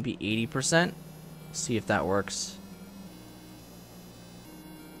down to maybe 80%. See if that works.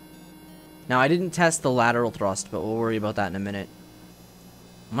 Now I didn't test the lateral thrust, but we'll worry about that in a minute.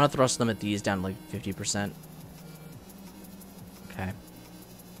 I'm gonna thrust limit these down to like 50%. Okay.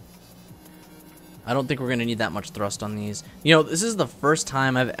 I don't think we're gonna need that much thrust on these. You know, this is the first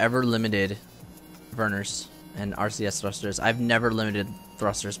time I've ever limited burners and RCS thrusters. I've never limited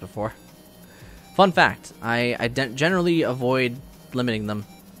thrusters before. Fun fact, I generally avoid limiting them.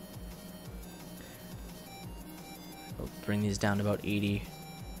 I'll bring these down to about 80.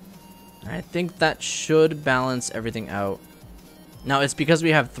 I think that should balance everything out. Now, it's because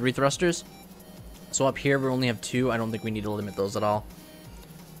we have 3 thrusters. So up here we only have 2. I don't think we need to limit those at all.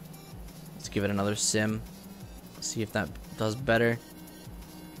 Let's give it another sim. See if that does better.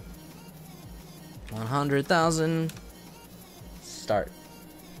 100,000. Start.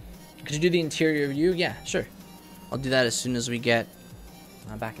 Could you do the interior view? Yeah, sure. I'll do that as soon as we get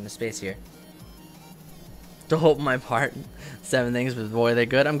back into space here. To hope my part. 7 things, but boy, they're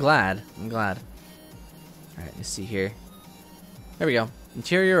good. I'm glad. I'm glad. Alright, let's see here. There we go.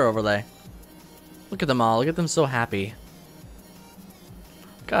 Interior overlay. Look at them all. Look at them so happy.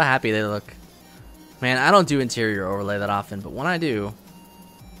 Look how happy they look. Man, I don't do interior overlay that often, but when I do.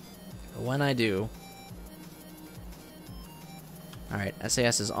 Alright,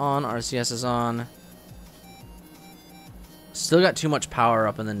 SAS is on. RCS is on. Still got too much power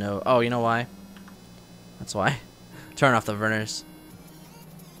up in the nose. Oh, you know why? That's why. Turn off the burners.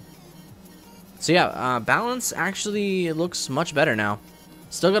 So yeah, balance actually looks much better now.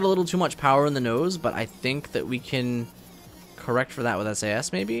 Still got a little too much power in the nose, but I think that we can correct for that with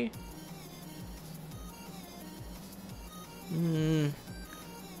SAS maybe? No,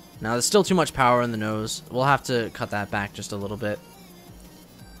 there's still too much power in the nose. We'll have to cut that back just a little bit.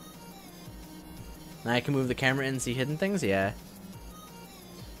 Now I can move the camera in and see hidden things? Yeah.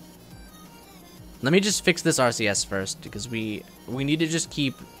 Let me just fix this RCS first, because we need to just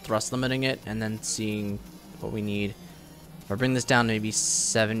keep thrust limiting it and then seeing what we need. Or bring this down to maybe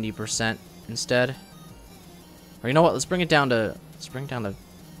 70% instead. Or you know what? Let's bring it down to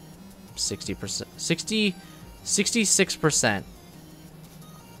 60%. 66%.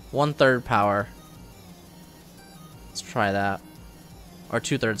 1/3 power. Let's try that. Or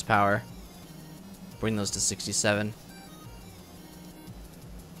 2/3 power. Bring those to 67.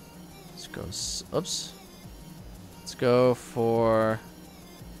 Let's go. Oops. Let's go for.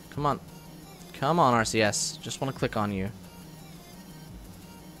 Come on. Come on, RCS. Just want to click on you.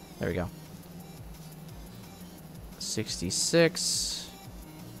 There we go. 66.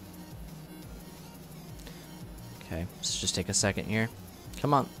 Okay, let's just take a second here.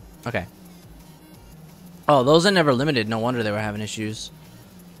 Come on. Okay. Oh, those are never limited. No wonder they were having issues.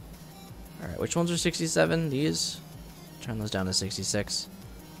 Alright, which ones are 67? These? Turn those down to 66.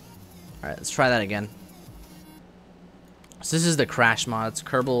 Alright, let's try that again. So this is the crash mod. It's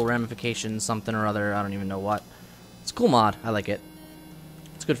Kerbal Ramification something or other. I don't even know what. It's a cool mod. I like it.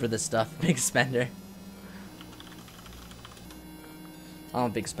 It's good for this stuff. Big spender. I'm a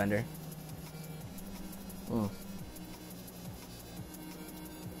big spender. Alright,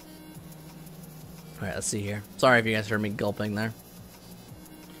 let's see here. Sorry if you guys heard me gulping there.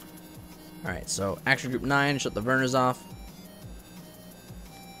 Alright, so action group 9, shut the burners off.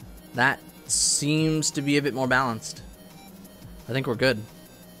 That seems to be a bit more balanced. I think we're good.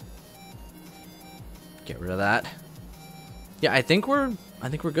 Get rid of that. Yeah, I think we're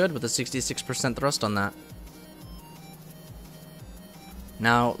good with a 66% thrust on that.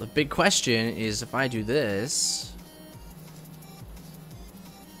 Now, the big question is if I do this.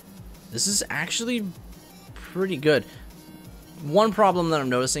 This is actually pretty good. One problem that I'm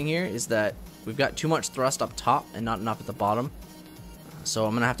noticing here is that we've got too much thrust up top and not enough at the bottom. So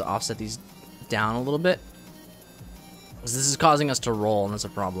I'm going to have to offset these down a little bit. Because this is causing us to roll, and that's a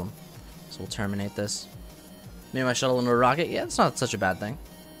problem. So we'll terminate this. Maybe my shuttle into a rocket? Yeah, it's not such a bad thing.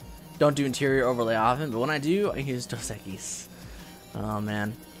 Don't do interior overlay often, but when I do, I use Dos Equis. Oh,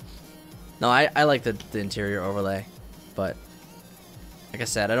 man. No, I like the interior overlay. But, like I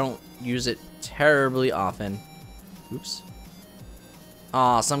said, I don't use it terribly often. Oops.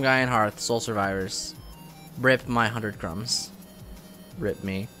 Aw, some guy in Hearth. Soul Survivors. Rip my 100 crumbs. Rip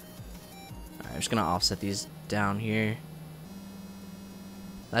me. Alright, I'm just gonna offset these down here.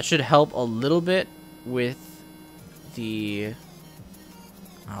 That should help a little bit with the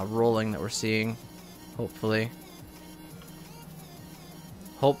rolling that we're seeing. Hopefully.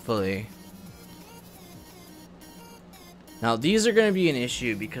 Hopefully. Now, these are going to be an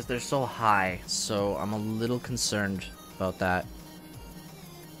issue because they're so high, so I'm a little concerned about that.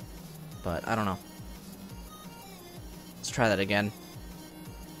 But, I don't know. Let's try that again.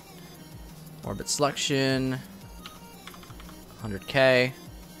 Orbit selection. 100k.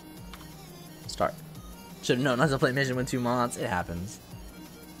 Start. Should've known not to play mission with 2 mods. It happens.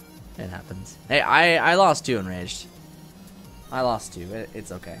 It happens. Hey, I lost 2 enraged. I lost 2.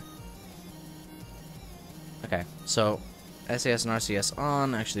 It's okay. Okay, so SAS and RCS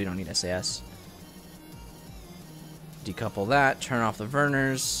on. Actually, you don't need SAS. Decouple that. Turn off the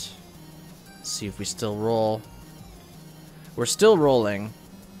Verners. See if we still roll. We're still rolling.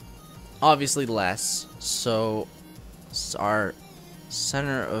 Obviously less. So our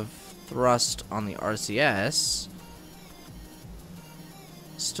center of thrust on the RCS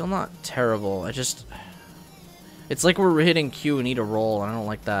still not terrible. It's like we're hitting Q and E to roll, and I don't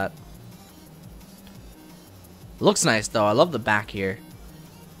like that. It looks nice though. I love the back here,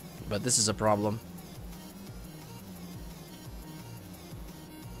 but this is a problem.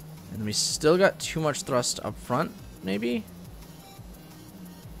 And we still got too much thrust up front, maybe?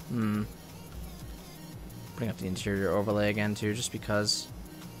 Bring up the interior overlay again too, just because.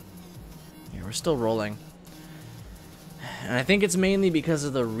 Yeah, we're still rolling. And I think it's mainly because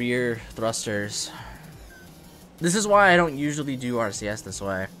of the rear thrusters. This is why I don't usually do RCS this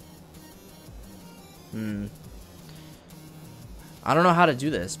way. I don't know how to do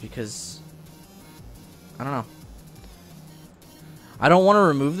this because I don't know. I don't want to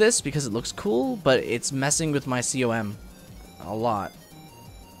remove this because it looks cool, but it's messing with my COM a lot.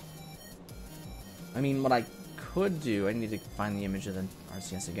 I mean, what I could do, I need to find the image of the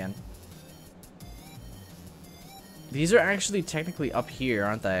RCS again. These are actually technically up here,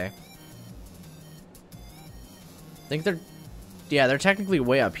 aren't they? I think they're, yeah, they're technically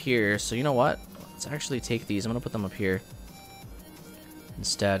way up here. So you know what? Let's actually take these. I'm gonna put them up here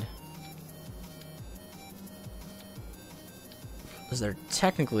instead, because they're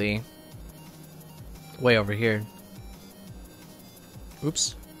technically way over here.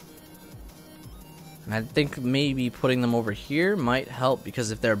 Oops. And I think maybe putting them over here might help,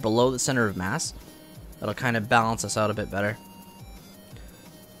 because if they're below the center of mass, that'll kind of balance us out a bit better.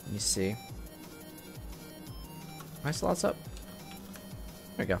 Let me see. My slots up.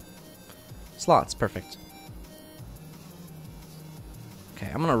 There we go. slots. Perfect.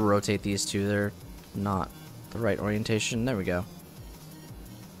 Okay, I'm gonna rotate these two. They're not the right orientation. There we go.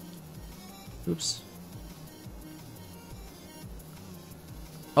 Oops.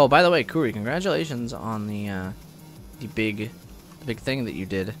 Oh, by the way, Kuri, congratulations on the big thing that you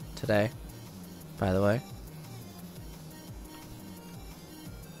did today. By the way.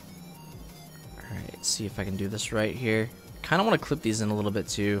 Alright, let's see if I can do this right here. Kind of want to clip these in a little bit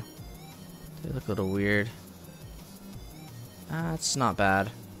too. They look a little weird. It's not bad.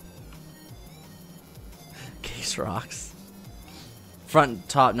 Case rocks. Front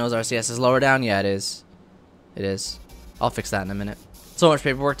top nose RCS is lower down? Yeah, it is. It is. I'll fix that in a minute. So much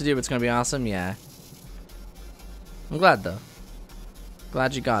paperwork to do, but it's gonna be awesome? Yeah. I'm glad though.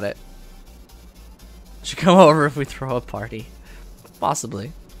 Glad you got it. Should come over if we throw a party.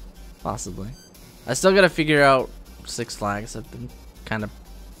 Possibly. Possibly. I still gotta figure out Six Flags. I've been kind of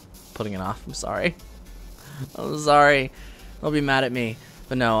putting it off. I'm sorry. I'm sorry. Don't be mad at me.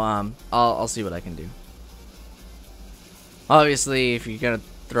 But no, I'll see what I can do. Obviously, if you're gonna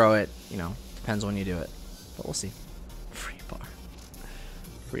throw it, you know, depends when you do it. But we'll see. Free bar.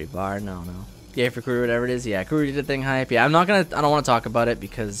 Free bar, no. Yay for Kuru, whatever it is. Yeah, Kuru did a thing hype. Yeah, I don't want to talk about it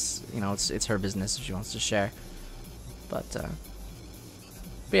because, you know, it's her business if she wants to share. But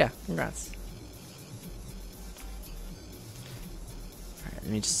yeah, congrats. Alright,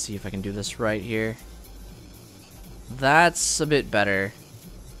 let me just see if I can do this right here. That's a bit better.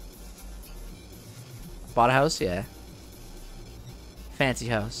 Bought a house? Yeah. Fancy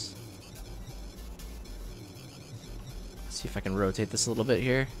house. Let's see if I can rotate this a little bit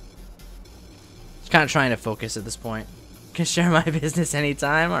here. Just kind of trying to focus at this point. Can share my business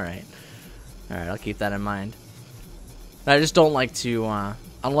anytime? Alright. Alright, I'll keep that in mind. I just don't like to, I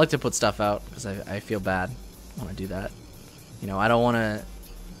don't like to put stuff out because I feel bad when I do that. You know, I don't want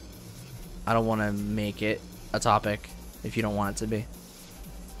to make it a topic if you don't want it to be.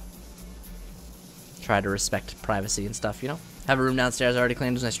 Try to respect privacy and stuff, you know? Have a room downstairs already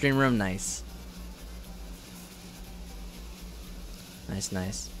claimed as my stream room. Nice.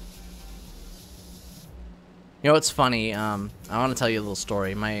 Nice. You know what's funny? I want to tell you a little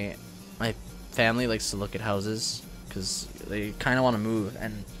story. My family likes to look at houses because they kind of want to move,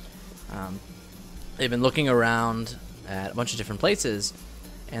 and they've been looking around at a bunch of different places,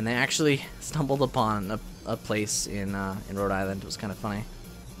 and they actually stumbled upon a place in Rhode Island. It was kind of funny.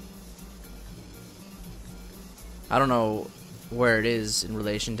 I don't know where it is in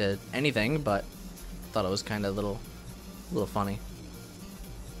relation to anything, but I thought it was kind of a little funny.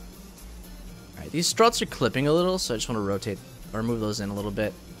 Alright, these struts are clipping a little, so I just want to rotate or move those in a little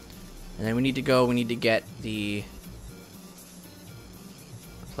bit. And then we need to get the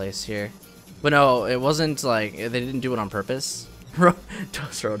place here. But no, it wasn't like, they didn't do it on purpose.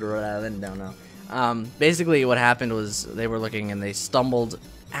 Toast Road to Rhode Island, no. Basically what happened was they were looking and they stumbled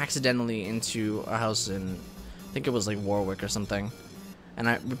accidentally into a house in, I think it was like Warwick or something. And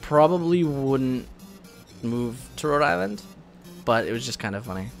I probably wouldn't move to Rhode Island, but it was just kind of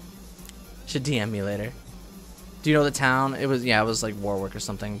funny. Should DM me later. Do you know the town? It was like Warwick or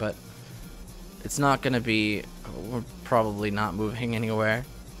something, but it's not gonna be, we're probably not moving anywhere.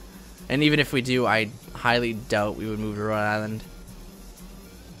 And even if we do, I highly doubt we would move to Rhode Island.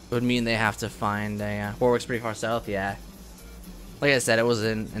 It would mean they have to find a, Warwick's pretty far south, yeah. Like I said, it was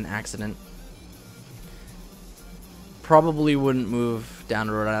an accident. Probably wouldn't move down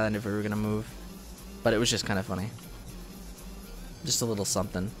to Rhode Island if we were gonna move, but it was just kind of funny. Just a little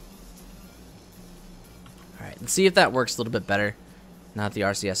something. Alright, let's see if that works a little bit better. Now that the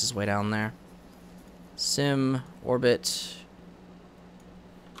RCS is way down there. Sim, orbit,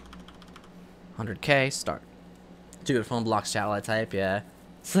 100K, start. Dude, phone blocks satellite type, yeah.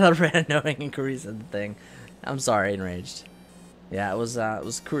 So ran knowing and Kuri said the thing. I'm sorry, enraged. Yeah, it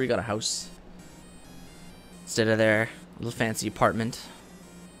was Kuri got a house. Instead of their little fancy apartment.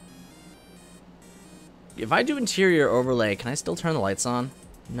 If I do interior overlay, can I still turn the lights on?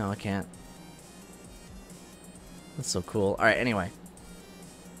 No, I can't. That's so cool. Alright, anyway.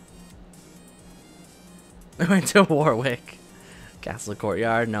 I went to Warwick. Castle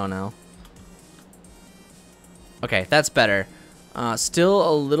Courtyard, no. Okay, that's better. Still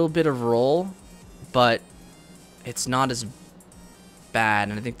a little bit of roll, but it's not as bad.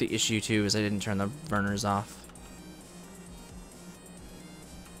 And I think the issue too is I didn't turn the burners off.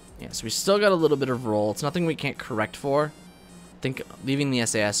 Yeah, so we still got a little bit of roll. It's nothing we can't correct for. I think leaving the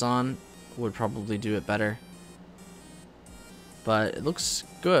SAS on would probably do it better. But it looks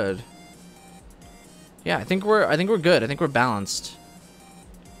good. Yeah, I think we're good. I think we're balanced.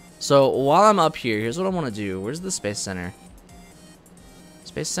 So while I'm up here, here's what I want to do. Where's the Space Center?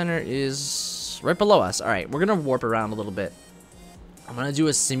 Space Center is us, right below us. All right, we're gonna warp around a little bit. I'm gonna do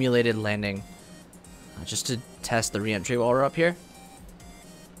a simulated landing, just to test the re-entry while we're up here.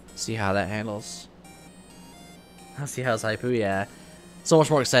 See how that handles. I'll see how's Haipu. Yeah, so much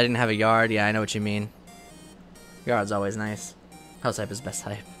more exciting to have a yard. Yeah, I know what you mean. Yard's always nice. House type is best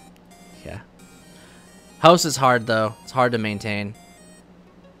type. Yeah. House is hard though. It's hard to maintain.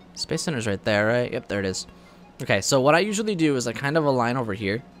 Space Center's right there, right? Yep, there it is. Okay, so what I usually do is I kind of align over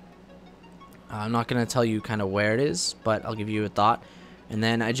here. I'm not going to tell you kind of where it is, but I'll give you a thought. And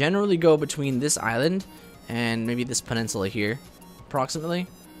then I generally go between this island and maybe this peninsula here, approximately.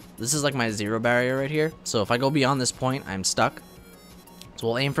 This is like my zero barrier right here. So if I go beyond this point, I'm stuck. So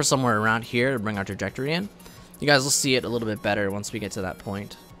we'll aim for somewhere around here to bring our trajectory in. You guys will see it a little bit better once we get to that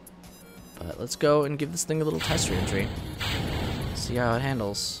point. But let's go and give this thing a little test re-entry. See how it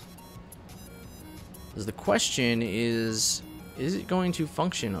handles. Because the question is it going to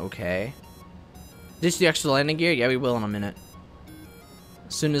function okay? Ditch the extra landing gear? Yeah, we will in a minute.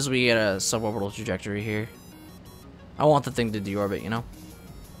 As soon as we get a suborbital trajectory here. I want the thing to deorbit, you know?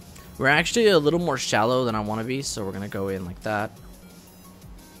 We're actually a little more shallow than I want to be, so we're going to go in like that.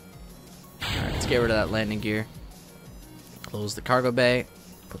 Alright, let's get rid of that landing gear. Close the cargo bay.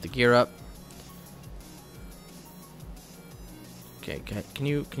 Put the gear up. Okay, can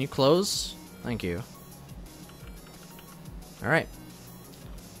you close? Thank you. Alright.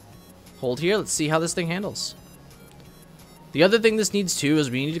 Hold here, let's see how this thing handles. The other thing this needs too is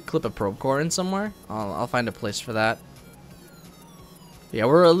we need to clip a probe core in somewhere. I'll find a place for that. Yeah,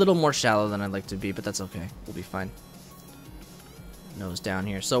 we're a little more shallow than I'd like to be, but that's okay. We'll be fine. Nose down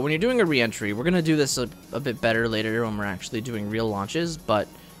here. So when you're doing a re-entry, we're going to do this a bit better later when we're actually doing real launches, but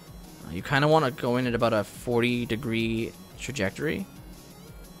you kind of want to go in at about a 40-degree trajectory.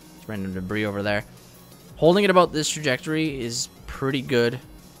 There's random debris over there. Holding it about this trajectory is pretty good.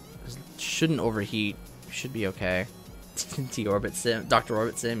 It shouldn't overheat. Should be okay. T-Orbit Sim. Dr.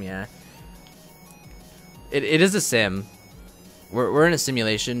 Orbit Sim, yeah. It is a sim. We're in a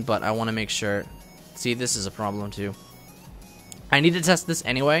simulation, but I want to make sure. See, this is a problem too. I need to test this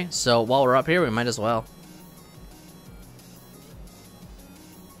anyway, so while we're up here, we might as well.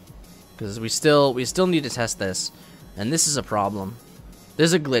 Because we still need to test this, and this is a problem.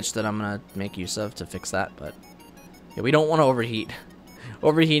 There's a glitch that I'm gonna make use of to fix that, but yeah, we don't want to overheat.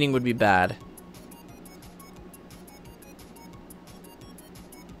 Overheating would be bad.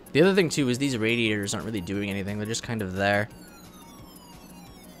 The other thing too is these radiators aren't really doing anything. They're just kind of there.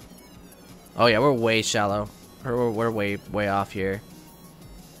 Oh yeah, we're way shallow. Or we're way off here.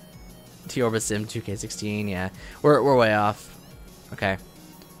 T-Orbit Sim 2K16, yeah. We're way off. Okay.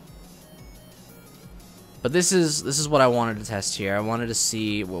 But this is what I wanted to test here. I wanted to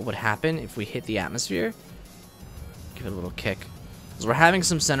see what would happen if we hit the atmosphere. Give it a little kick. Because we're having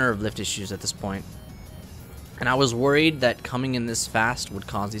some center of lift issues at this point. And I was worried that coming in this fast would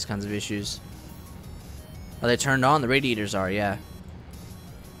cause these kinds of issues. Are they turned on? The radiators are, yeah.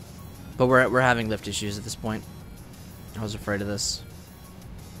 But we're having lift issues at this point. I was afraid of this.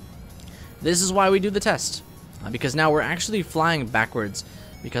 This is why we do the test. Because now we're actually flying backwards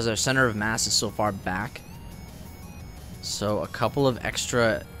because our center of mass is so far back. So a couple of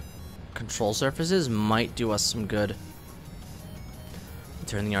extra control surfaces might do us some good.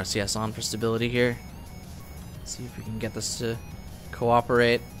 Turn the RCS on for stability here. See if we can get this to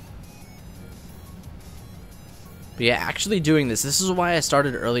cooperate. But yeah, actually doing this is why I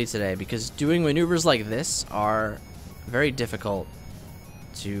started early today, because doing maneuvers like this are very difficult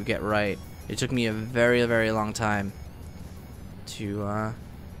to get right. It took me a very long time to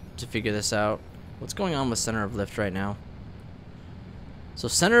figure this out. What's going on with center of lift right now? So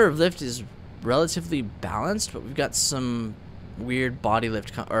center of lift is relatively balanced, but we've got some weird body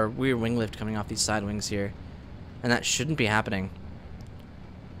lift or weird wing lift coming off these side wings here, and that shouldn't be happening.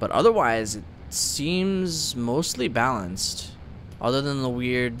 But otherwise, it seems mostly balanced, other than the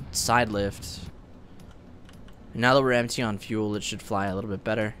weird side lift. And now that we're empty on fuel, it should fly a little bit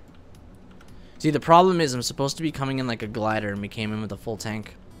better. See, the problem is I'm supposed to be coming in like a glider, and we came in with a full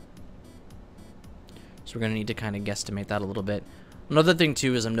tank. So we're going to need to kind of guesstimate that a little bit. Another thing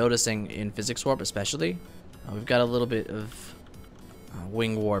too is I'm noticing in physics warp especially, we've got a little bit of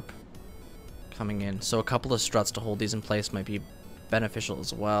wing warp coming in. So a couple of struts to hold these in place might be beneficial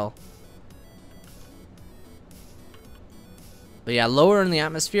as well. But yeah, lower in the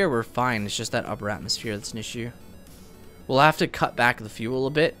atmosphere we're fine. It's just that upper atmosphere that's an issue. We'll have to cut back the fuel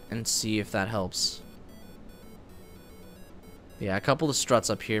a bit and see if that helps. Yeah, a couple of struts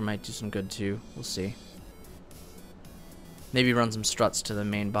up here might do some good too. We'll see. Maybe run some struts to the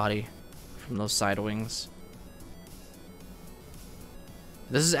main body from those side wings.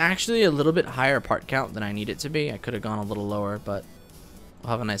 This is actually a little bit higher part count than I need it to be. I could have gone a little lower, but we'll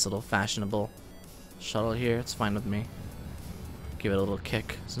have a nice little fashionable shuttle here. It's fine with me. Give it a little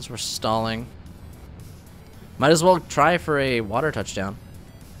kick since we're stalling. Might as well try for a water touchdown.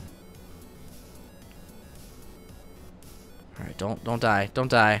 Alright, don't die.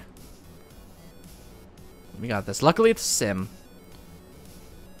 Don't die. We got this. Luckily it's a sim.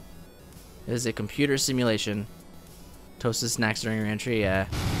 It is a computer simulation. Toasted snacks during your entry, yeah.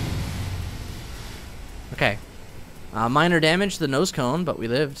 Okay. Minor damage to the nose cone, but we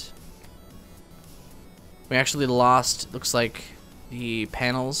lived. We actually lost, looks like the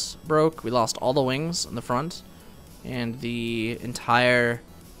panels broke. We lost all the wings on the front and the entire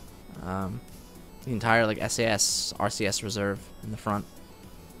like SAS, RCS reserve in the front.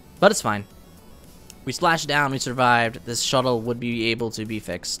 But it's fine. We splashed down, we survived. This shuttle would be able to be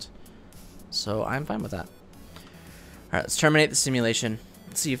fixed. So I'm fine with that. Alright, let's terminate the simulation.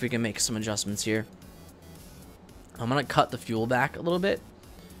 Let's see if we can make some adjustments here. I'm going to cut the fuel back a little bit.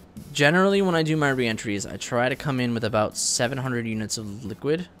 Generally, when I do my re-entries, I try to come in with about 700 units of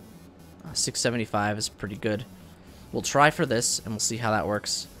liquid. 675 is pretty good. We'll try for this, and we'll see how that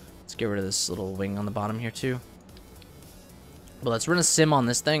works. Let's get rid of this little wing on the bottom here, too. But let's run a sim on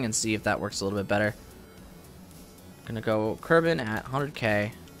this thing and see if that works a little bit better. Gonna go Kerbin at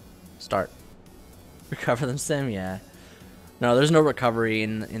 100k. Start. Recover them sim, yeah. No, there's no recovery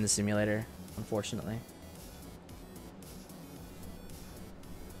in the simulator, unfortunately.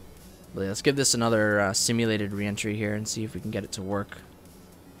 But yeah, let's give this another simulated re-entry here and see if we can get it to work.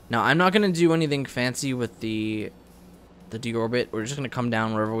 Now, I'm not gonna do anything fancy with the deorbit. We're just gonna come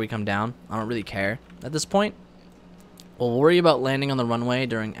down wherever we come down. I don't really care at this point. We'll worry about landing on the runway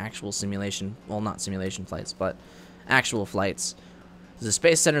during actual simulation. Well, not simulation flights, but actual flights. The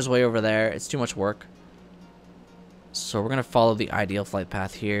Space Center's way over there. It's too much work. So we're going to follow the ideal flight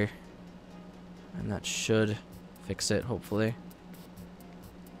path here. And that should fix it, hopefully.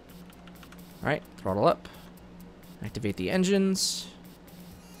 Alright, throttle up. Activate the engines.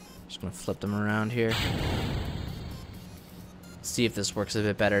 Just going to flip them around here. See if this works a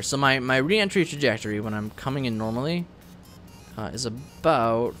bit better. So my re-entry trajectory when I'm coming in normally is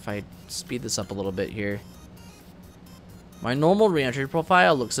about, if I speed this up a little bit here, my normal re-entry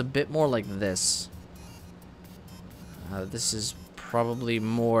profile looks a bit more like this. This is probably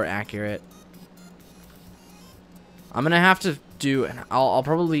more accurate. I'm gonna have to do, and I'll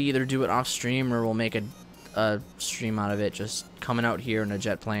probably either do it off stream or we'll make a stream out of it, just coming out here in a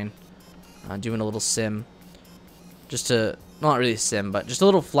jet plane, doing a little sim, just to, not really sim, but just a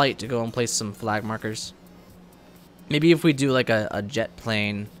little flight to go and place some flag markers. Maybe if we do like a jet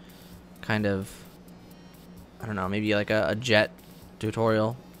plane kind of, I don't know, maybe like a jet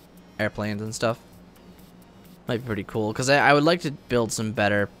tutorial, airplanes and stuff. Might be pretty cool, because I would like to build some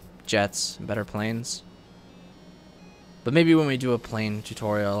better jets, better planes. But maybe when we do a plane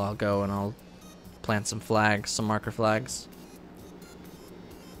tutorial, I'll go and I'll plant some flags, some marker flags.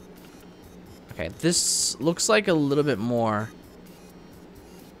 Okay, this looks like a little bit more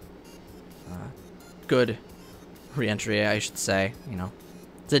good re-entry, I should say. You know,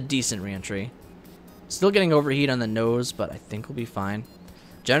 it's a decent re-entry. Still getting overheat on the nose, but I think we'll be fine.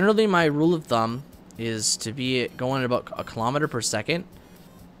 Generally, my rule of thumb is to be going at about a kilometer per second.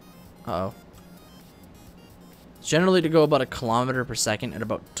 Uh-oh. Generally to go about a kilometer per second at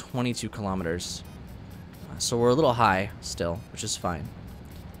about 22 kilometers. So we're a little high still, which is fine.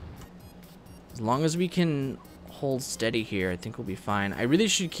 As long as we can hold steady here, I think we'll be fine. I really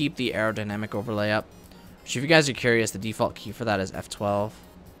should keep the aerodynamic overlay up. Which, if you guys are curious, the default key for that is F12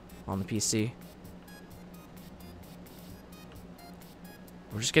 on the PC.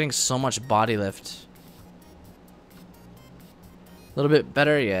 We're just getting so much body lift. A little bit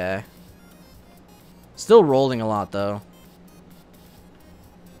better, yeah. Still rolling a lot, though.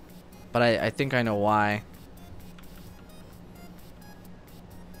 But I think I know why.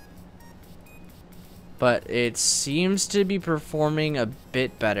 But it seems to be performing a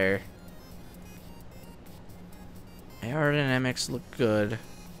bit better. Aerodynamics look good.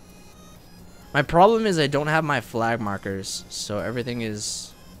 My problem is I don't have my flag markers, so everything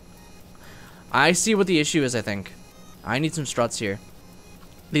is... I see what the issue is, I think. I need some struts here.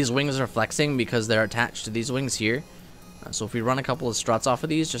 These wings are flexing because they're attached to these wings here. So if we run a couple of struts off of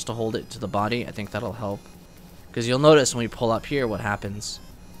these just to hold it to the body, I think that'll help. Because you'll notice when we pull up here what happens.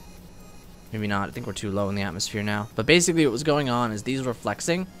 Maybe not. I think we're too low in the atmosphere now. But basically what was going on is these were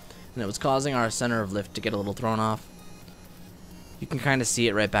flexing, and it was causing our center of lift to get a little thrown off. You can kind of see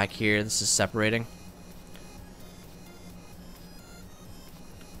it right back here. This is separating.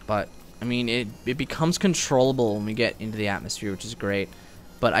 But, I mean, it becomes controllable when we get into the atmosphere, which is great.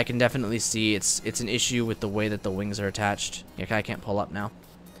 but I can definitely see it's an issue with the way that the wings are attached. Yeah, I can't pull up now.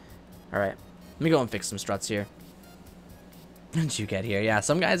 Alright, let me go and fix some struts here. When did you get here? Yeah,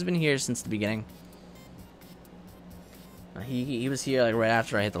 some guy's been here since the beginning. He was here like right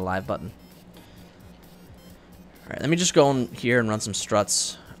after I hit the live button. Alright, let me just go in here and run some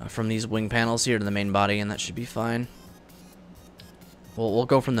struts from these wing panels here to the main body, and that should be fine. We'll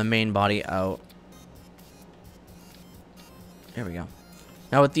go from the main body out. There we go.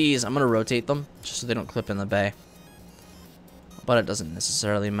 Now with these, I'm going to rotate them just so they don't clip in the bay. But it doesn't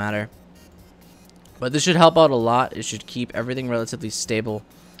necessarily matter. But this should help out a lot. It should keep everything relatively stable.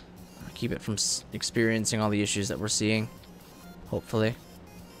 Keep it from experiencing all the issues that we're seeing. Hopefully.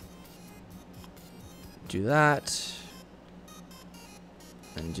 Do that.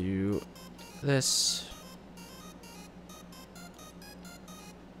 And do this.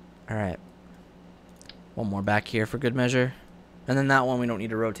 Alright. One more back here for good measure. And then that one we don't need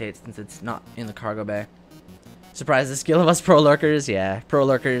to rotate since it's not in the cargo bay. Surprise the skill of us pro lurkers? Yeah, pro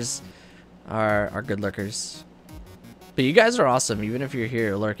lurkers are good lurkers. But you guys are awesome, even if you're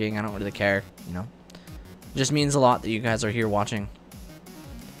here lurking. I don't really care, you know. It just means a lot that you guys are here watching.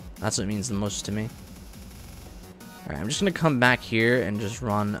 That's what means the most to me. Alright, I'm just going to come back here and just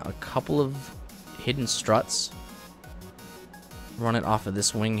run a couple of hidden struts. Run it off of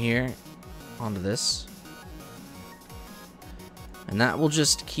this wing here onto this. And that will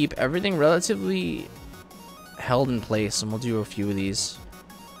just keep everything relatively held in place. And we'll do a few of these.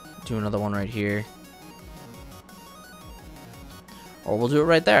 Do another one right here. Or we'll do it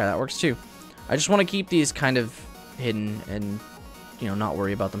right there. That works too. I just want to keep these kind of hidden and, you know, not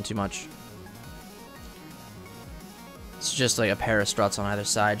worry about them too much. It's just like a pair of struts on either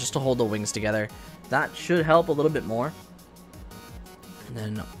side just to hold the wings together. That should help a little bit more. And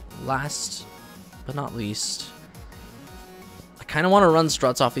then last but not least, I kind of want to run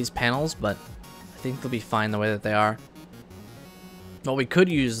struts off these panels, but I think they'll be fine the way that they are. What we could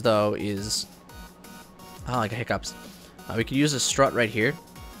use though is, like hiccups. We could use a strut right here.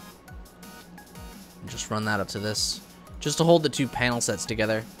 And just run that up to this, just to hold the two panel sets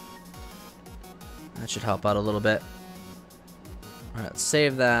together. That should help out a little bit. All right, let's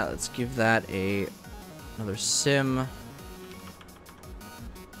save that. Let's give that another sim.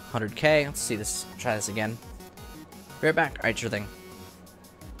 100K. Let's see this. Try this again. Be right back. All right, sure thing.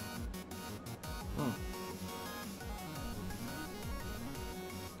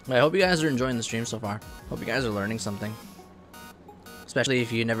 I hope you guys are enjoying the stream so far. Hope you guys are learning something. Especially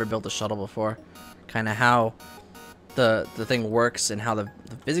if you never built a shuttle before. Kind of how the thing works and how the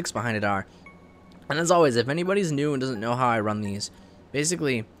physics behind it are. And as always, if anybody's new and doesn't know how I run these,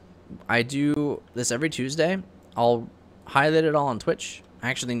 basically, I do this every Tuesday. I'll highlight it all on Twitch. I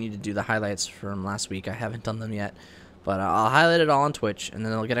actually need to do the highlights from last week. I haven't done them yet. But I'll highlight it all on Twitch, and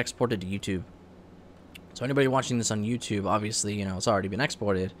then it'll get exported to YouTube. So anybody watching this on YouTube, obviously, you know, it's already been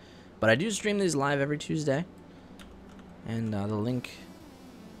exported. But I do stream these live every Tuesday. And the link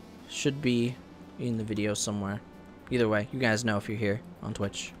should be in the video somewhere. Either way, you guys know if you're here on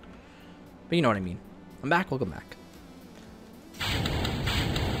Twitch. But you know what I mean. I'm back, welcome back.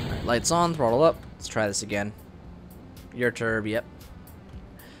 Alright, lights on, throttle up. Let's try this again. Your turb, yep.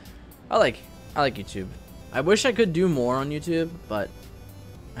 I like YouTube. I wish I could do more on YouTube, but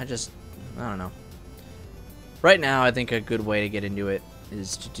I don't know. Right now, I think a good way to get into it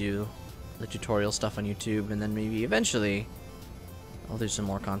is to do the tutorial stuff on YouTube, and then maybe eventually I'll do some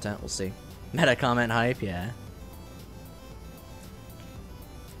more content. We'll see. Meta comment hype, yeah.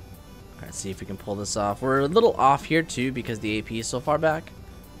 Alright, see if we can pull this off. We're a little off here too because the AP is so far back.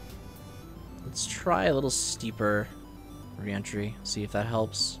 Let's try a little steeper re-entry. See if that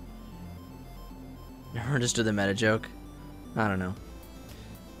helps. Never understood the meta joke. I don't know.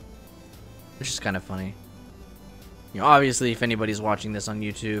 It's just kind of funny. You know, obviously, if anybody's watching this on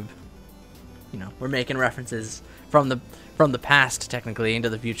YouTube, you know, we're making references from the past, technically, into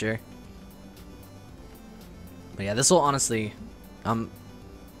the future. But yeah, this will honestly, I'm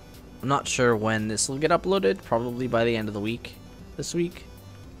not sure when this will get uploaded. Probably by the end of the week. This week.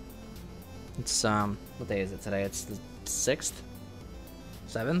 It's what day is it today? It's the 6th,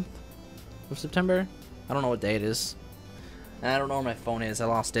 7th of September. I don't know what day it is. I don't know where my phone is. I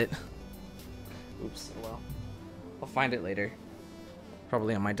lost it. Oops. Well, I'll find it later.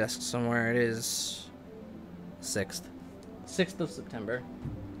 Probably on my desk somewhere. It is 6th. 6th of September.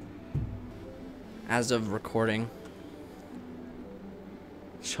 As of recording.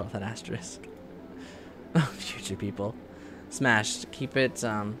 Show that asterisk. Future people. Smash. Keep it,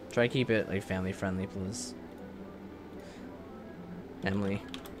 try keep it, like, family friendly, please. Family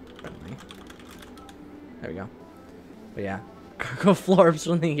friendly. There we go. But yeah. Cargo florbs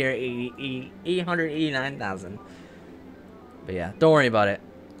from the year 889,000. But yeah, don't worry about it.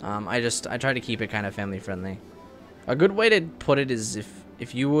 I try to keep it kind of family friendly. A good way to put it is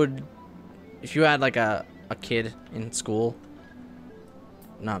if you had like a kid in school,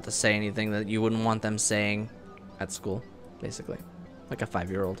 not to say anything that you wouldn't want them saying at school, basically, like a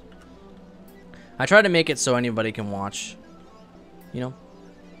 5-year-old. I try to make it so anybody can watch. You know,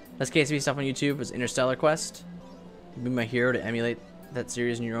 that's KSP stuff on YouTube. Is Interstellar Quest. Be my hero to emulate that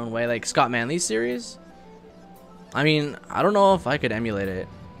series in your own way, like Scott Manley's series. I mean, I don't know if I could emulate it,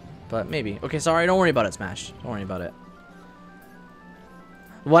 but maybe. Okay, sorry, don't worry about it, Smash. Don't worry about it.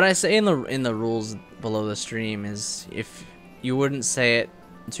 What I say in the rules below the stream is if you wouldn't say it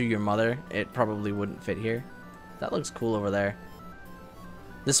to your mother, it probably wouldn't fit here. That looks cool over there.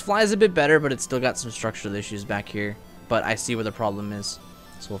 This flies a bit better, but it's still got some structural issues back here. But I see where the problem is,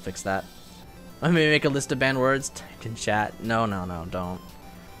 so we'll fix that. I'm gonna make a list of banned words typed in chat. No, don't.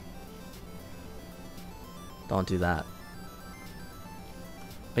 Don't do that.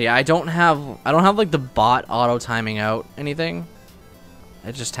 But yeah, I don't have like the bot auto timing out anything.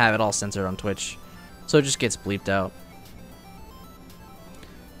 I just have it all censored on Twitch, so it just gets bleeped out.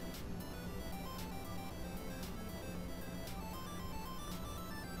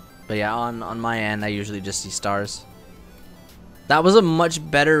 But yeah, on my end, I usually just see stars. That was a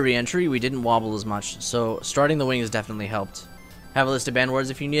much better re-entry. We didn't wobble as much, so starting the wings definitely helped. Have a list of banned words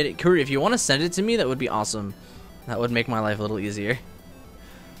if you need it. Curry, if you want to send it to me, that would be awesome. That would make my life a little easier.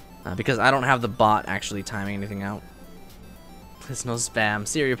 Because I don't have the bot actually timing anything out. There's no spam.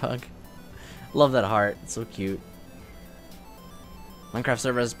 Siri Pug. Love that heart. It's so cute. Minecraft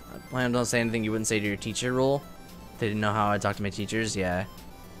servers plan don't say anything you wouldn't say to your teacher rule. They didn't know how I talk to my teachers. Yeah.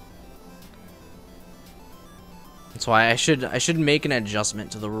 That's why I should make an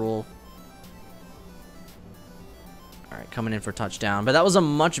adjustment to the rule. Alright, coming in for touchdown. But that was a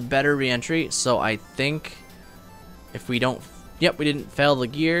much better re-entry, so I think if we don't... Yep, we didn't fail the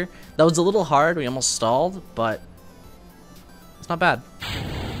gear. That was a little hard. We almost stalled, but it's not bad.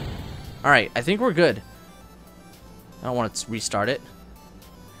 Alright, I think we're good. I don't want to restart it.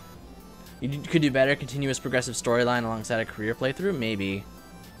 You could do better. Continuous progressive storyline alongside a career playthrough? Maybe.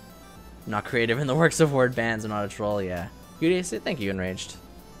 Not creative in the works of word bands. I'm not a troll, yeah. Thank you, Enraged.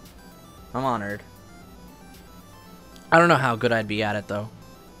 I'm honored. I don't know how good I'd be at it, though.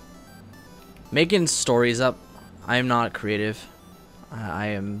 Making stories up, I am not creative. I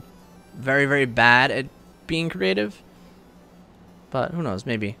am very, very bad at being creative. But who knows,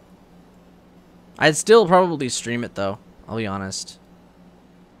 maybe. I'd still probably stream it, though. I'll be honest.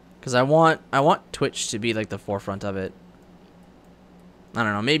 Because I want Twitch to be like the forefront of it. I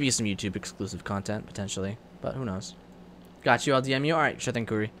don't know, maybe some YouTube exclusive content, potentially. But who knows. Got you, I'll DM you. Alright, sure thing,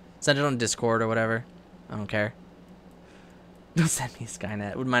 Kuri. Send it on Discord or whatever. I don't care. Don't send me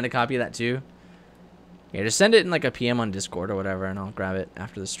Skynet. Wouldn't mind a copy of that too. Yeah, just send it in like a PM on Discord or whatever, and I'll grab it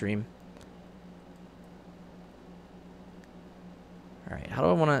after the stream. Alright, how do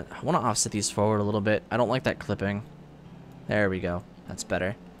I wanna offset these forward a little bit. I don't like that clipping. There we go. That's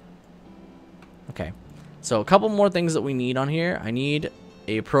better. Okay. So a couple more things that we need on here. I need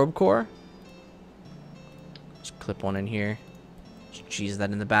a probe core. Just clip one in here. Just cheese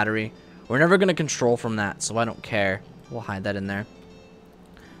that in the battery. We're never going to control from that, so I don't care. We'll hide that in there.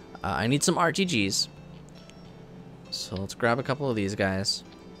 I need some RTGs. So let's grab a couple of these guys.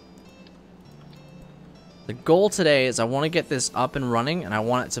 The goal today is I want to get this up and running, and I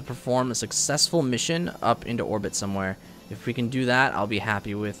want it to perform a successful mission up into orbit somewhere. If we can do that, I'll be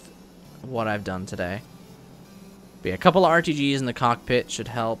happy with what I've done today. But yeah, a couple of RTGs in the cockpit should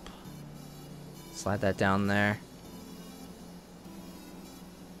help. Slide that down there.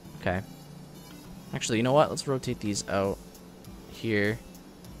 Okay. Actually, you know what? Let's rotate these out here.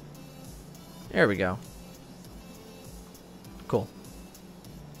 There we go. Cool.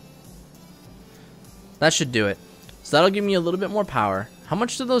 That should do it. So that'll give me a little bit more power. How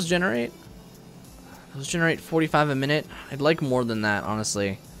much do those generate? Those generate 45 a minute. I'd like more than that,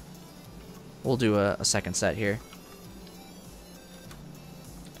 honestly. We'll do a second set here.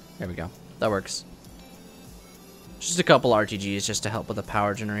 There we go. That works. Just a couple RTGs just to help with the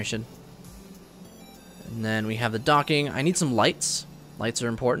power generation. And then we have the docking. I need some lights. Lights are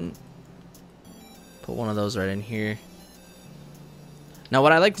important. Put one of those right in here. Now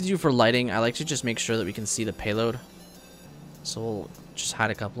what I like to do for lighting, I like to just make sure that we can see the payload. So we'll just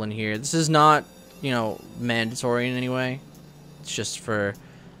hide a couple in here. This is not, you know, mandatory in any way. It's just for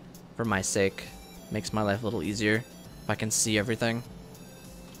my sake. Makes my life a little easier if I can see everything.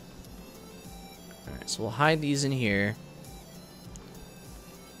 Alright, so we'll hide these in here.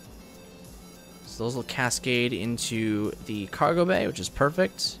 So those will cascade into the cargo bay, which is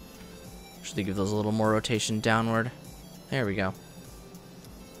perfect. Actually give those a little more rotation downward. There we go.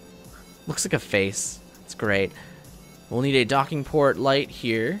 Looks like a face. It's great. We'll need a docking port light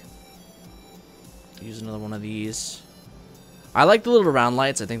here. Use another one of these. I like the little round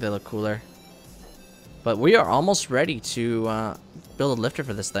lights. I think they look cooler. But we are almost ready to build a lifter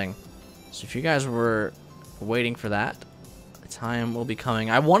for this thing. So if you guys were waiting for that, the time will be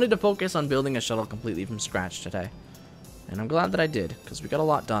coming. I wanted to focus on building a shuttle completely from scratch today. And I'm glad that I did, because we got a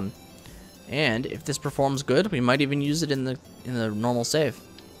lot done. And if this performs good, we might even use it in the normal save.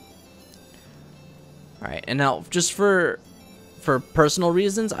 Alright, and now just for personal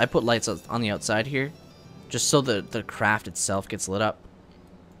reasons, I put lights on the outside here, just so the craft itself gets lit up.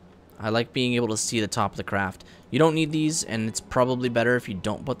 I like being able to see the top of the craft. You don't need these, and it's probably better if you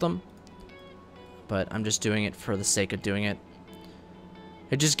don't put them. But I'm just doing it for the sake of doing it.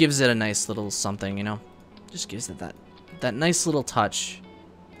 It just gives it a nice little something, you know? Just gives it that nice little touch.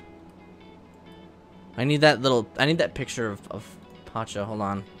 I need that picture of Pacha. Hold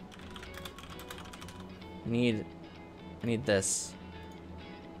on. I need this.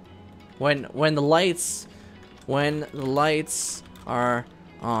 When the lights are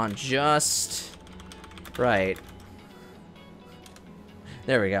on just right.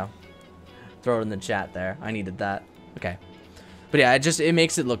 There we go. Throw it in the chat there. I needed that. Okay. But yeah, it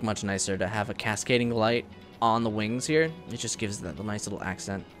makes it look much nicer to have a cascading light on the wings here. It just gives that a nice little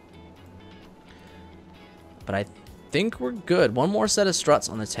accent. But I think we're good. One more set of struts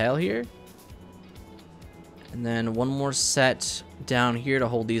on the tail here. And then one more set down here to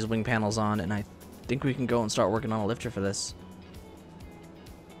hold these wing panels on. And I think we can go and start working on a lifter for this.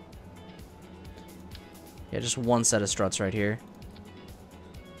 Yeah, just one set of struts right here.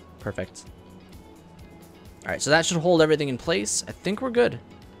 Perfect. Alright, so that should hold everything in place. I think we're good.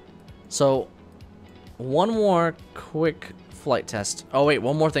 So, one more quick flight test. Oh wait,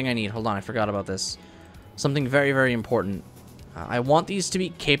 one more thing I need. Hold on, I forgot about this. Something very, very important. I want these to be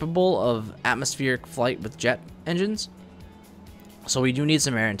capable of atmospheric flight with jet engines. So we do need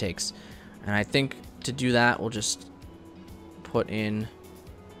some air intakes. And I think to do that, we'll just put in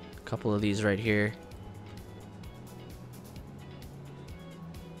a couple of these right here.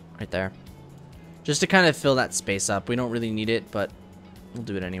 Right there. Just to kind of fill that space up. We don't really need it, but we'll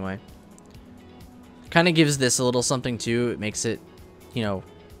do it anyway. Kind of gives this a little something too. It makes it, you know,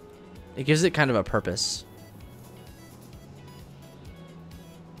 it gives it kind of a purpose.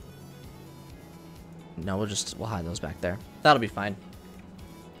 No, we'll hide those back there. That'll be fine.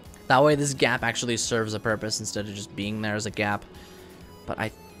 That way this gap actually serves a purpose instead of just being there as a gap. But I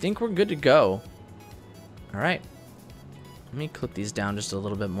think we're good to go. Alright. Let me clip these down just a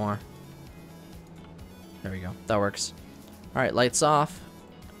little bit more. There we go. That works. Alright, lights off.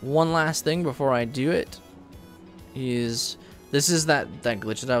 One last thing before I do it is... This is that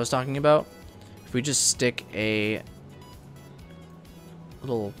glitch that I was talking about. If we just stick a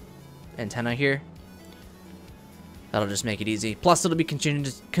little antenna here, that'll just make it easy. Plus, it'll be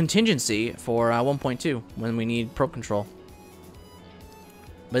contingency for 1.2 when we need probe control.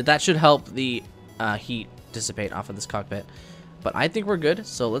 But that should help the heat dissipate off of this cockpit. But I think we're good,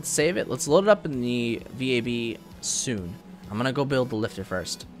 so let's save it. Let's load it up in the VAB soon. I'm going to go build the lifter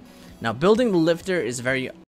first. Now, building the lifter is very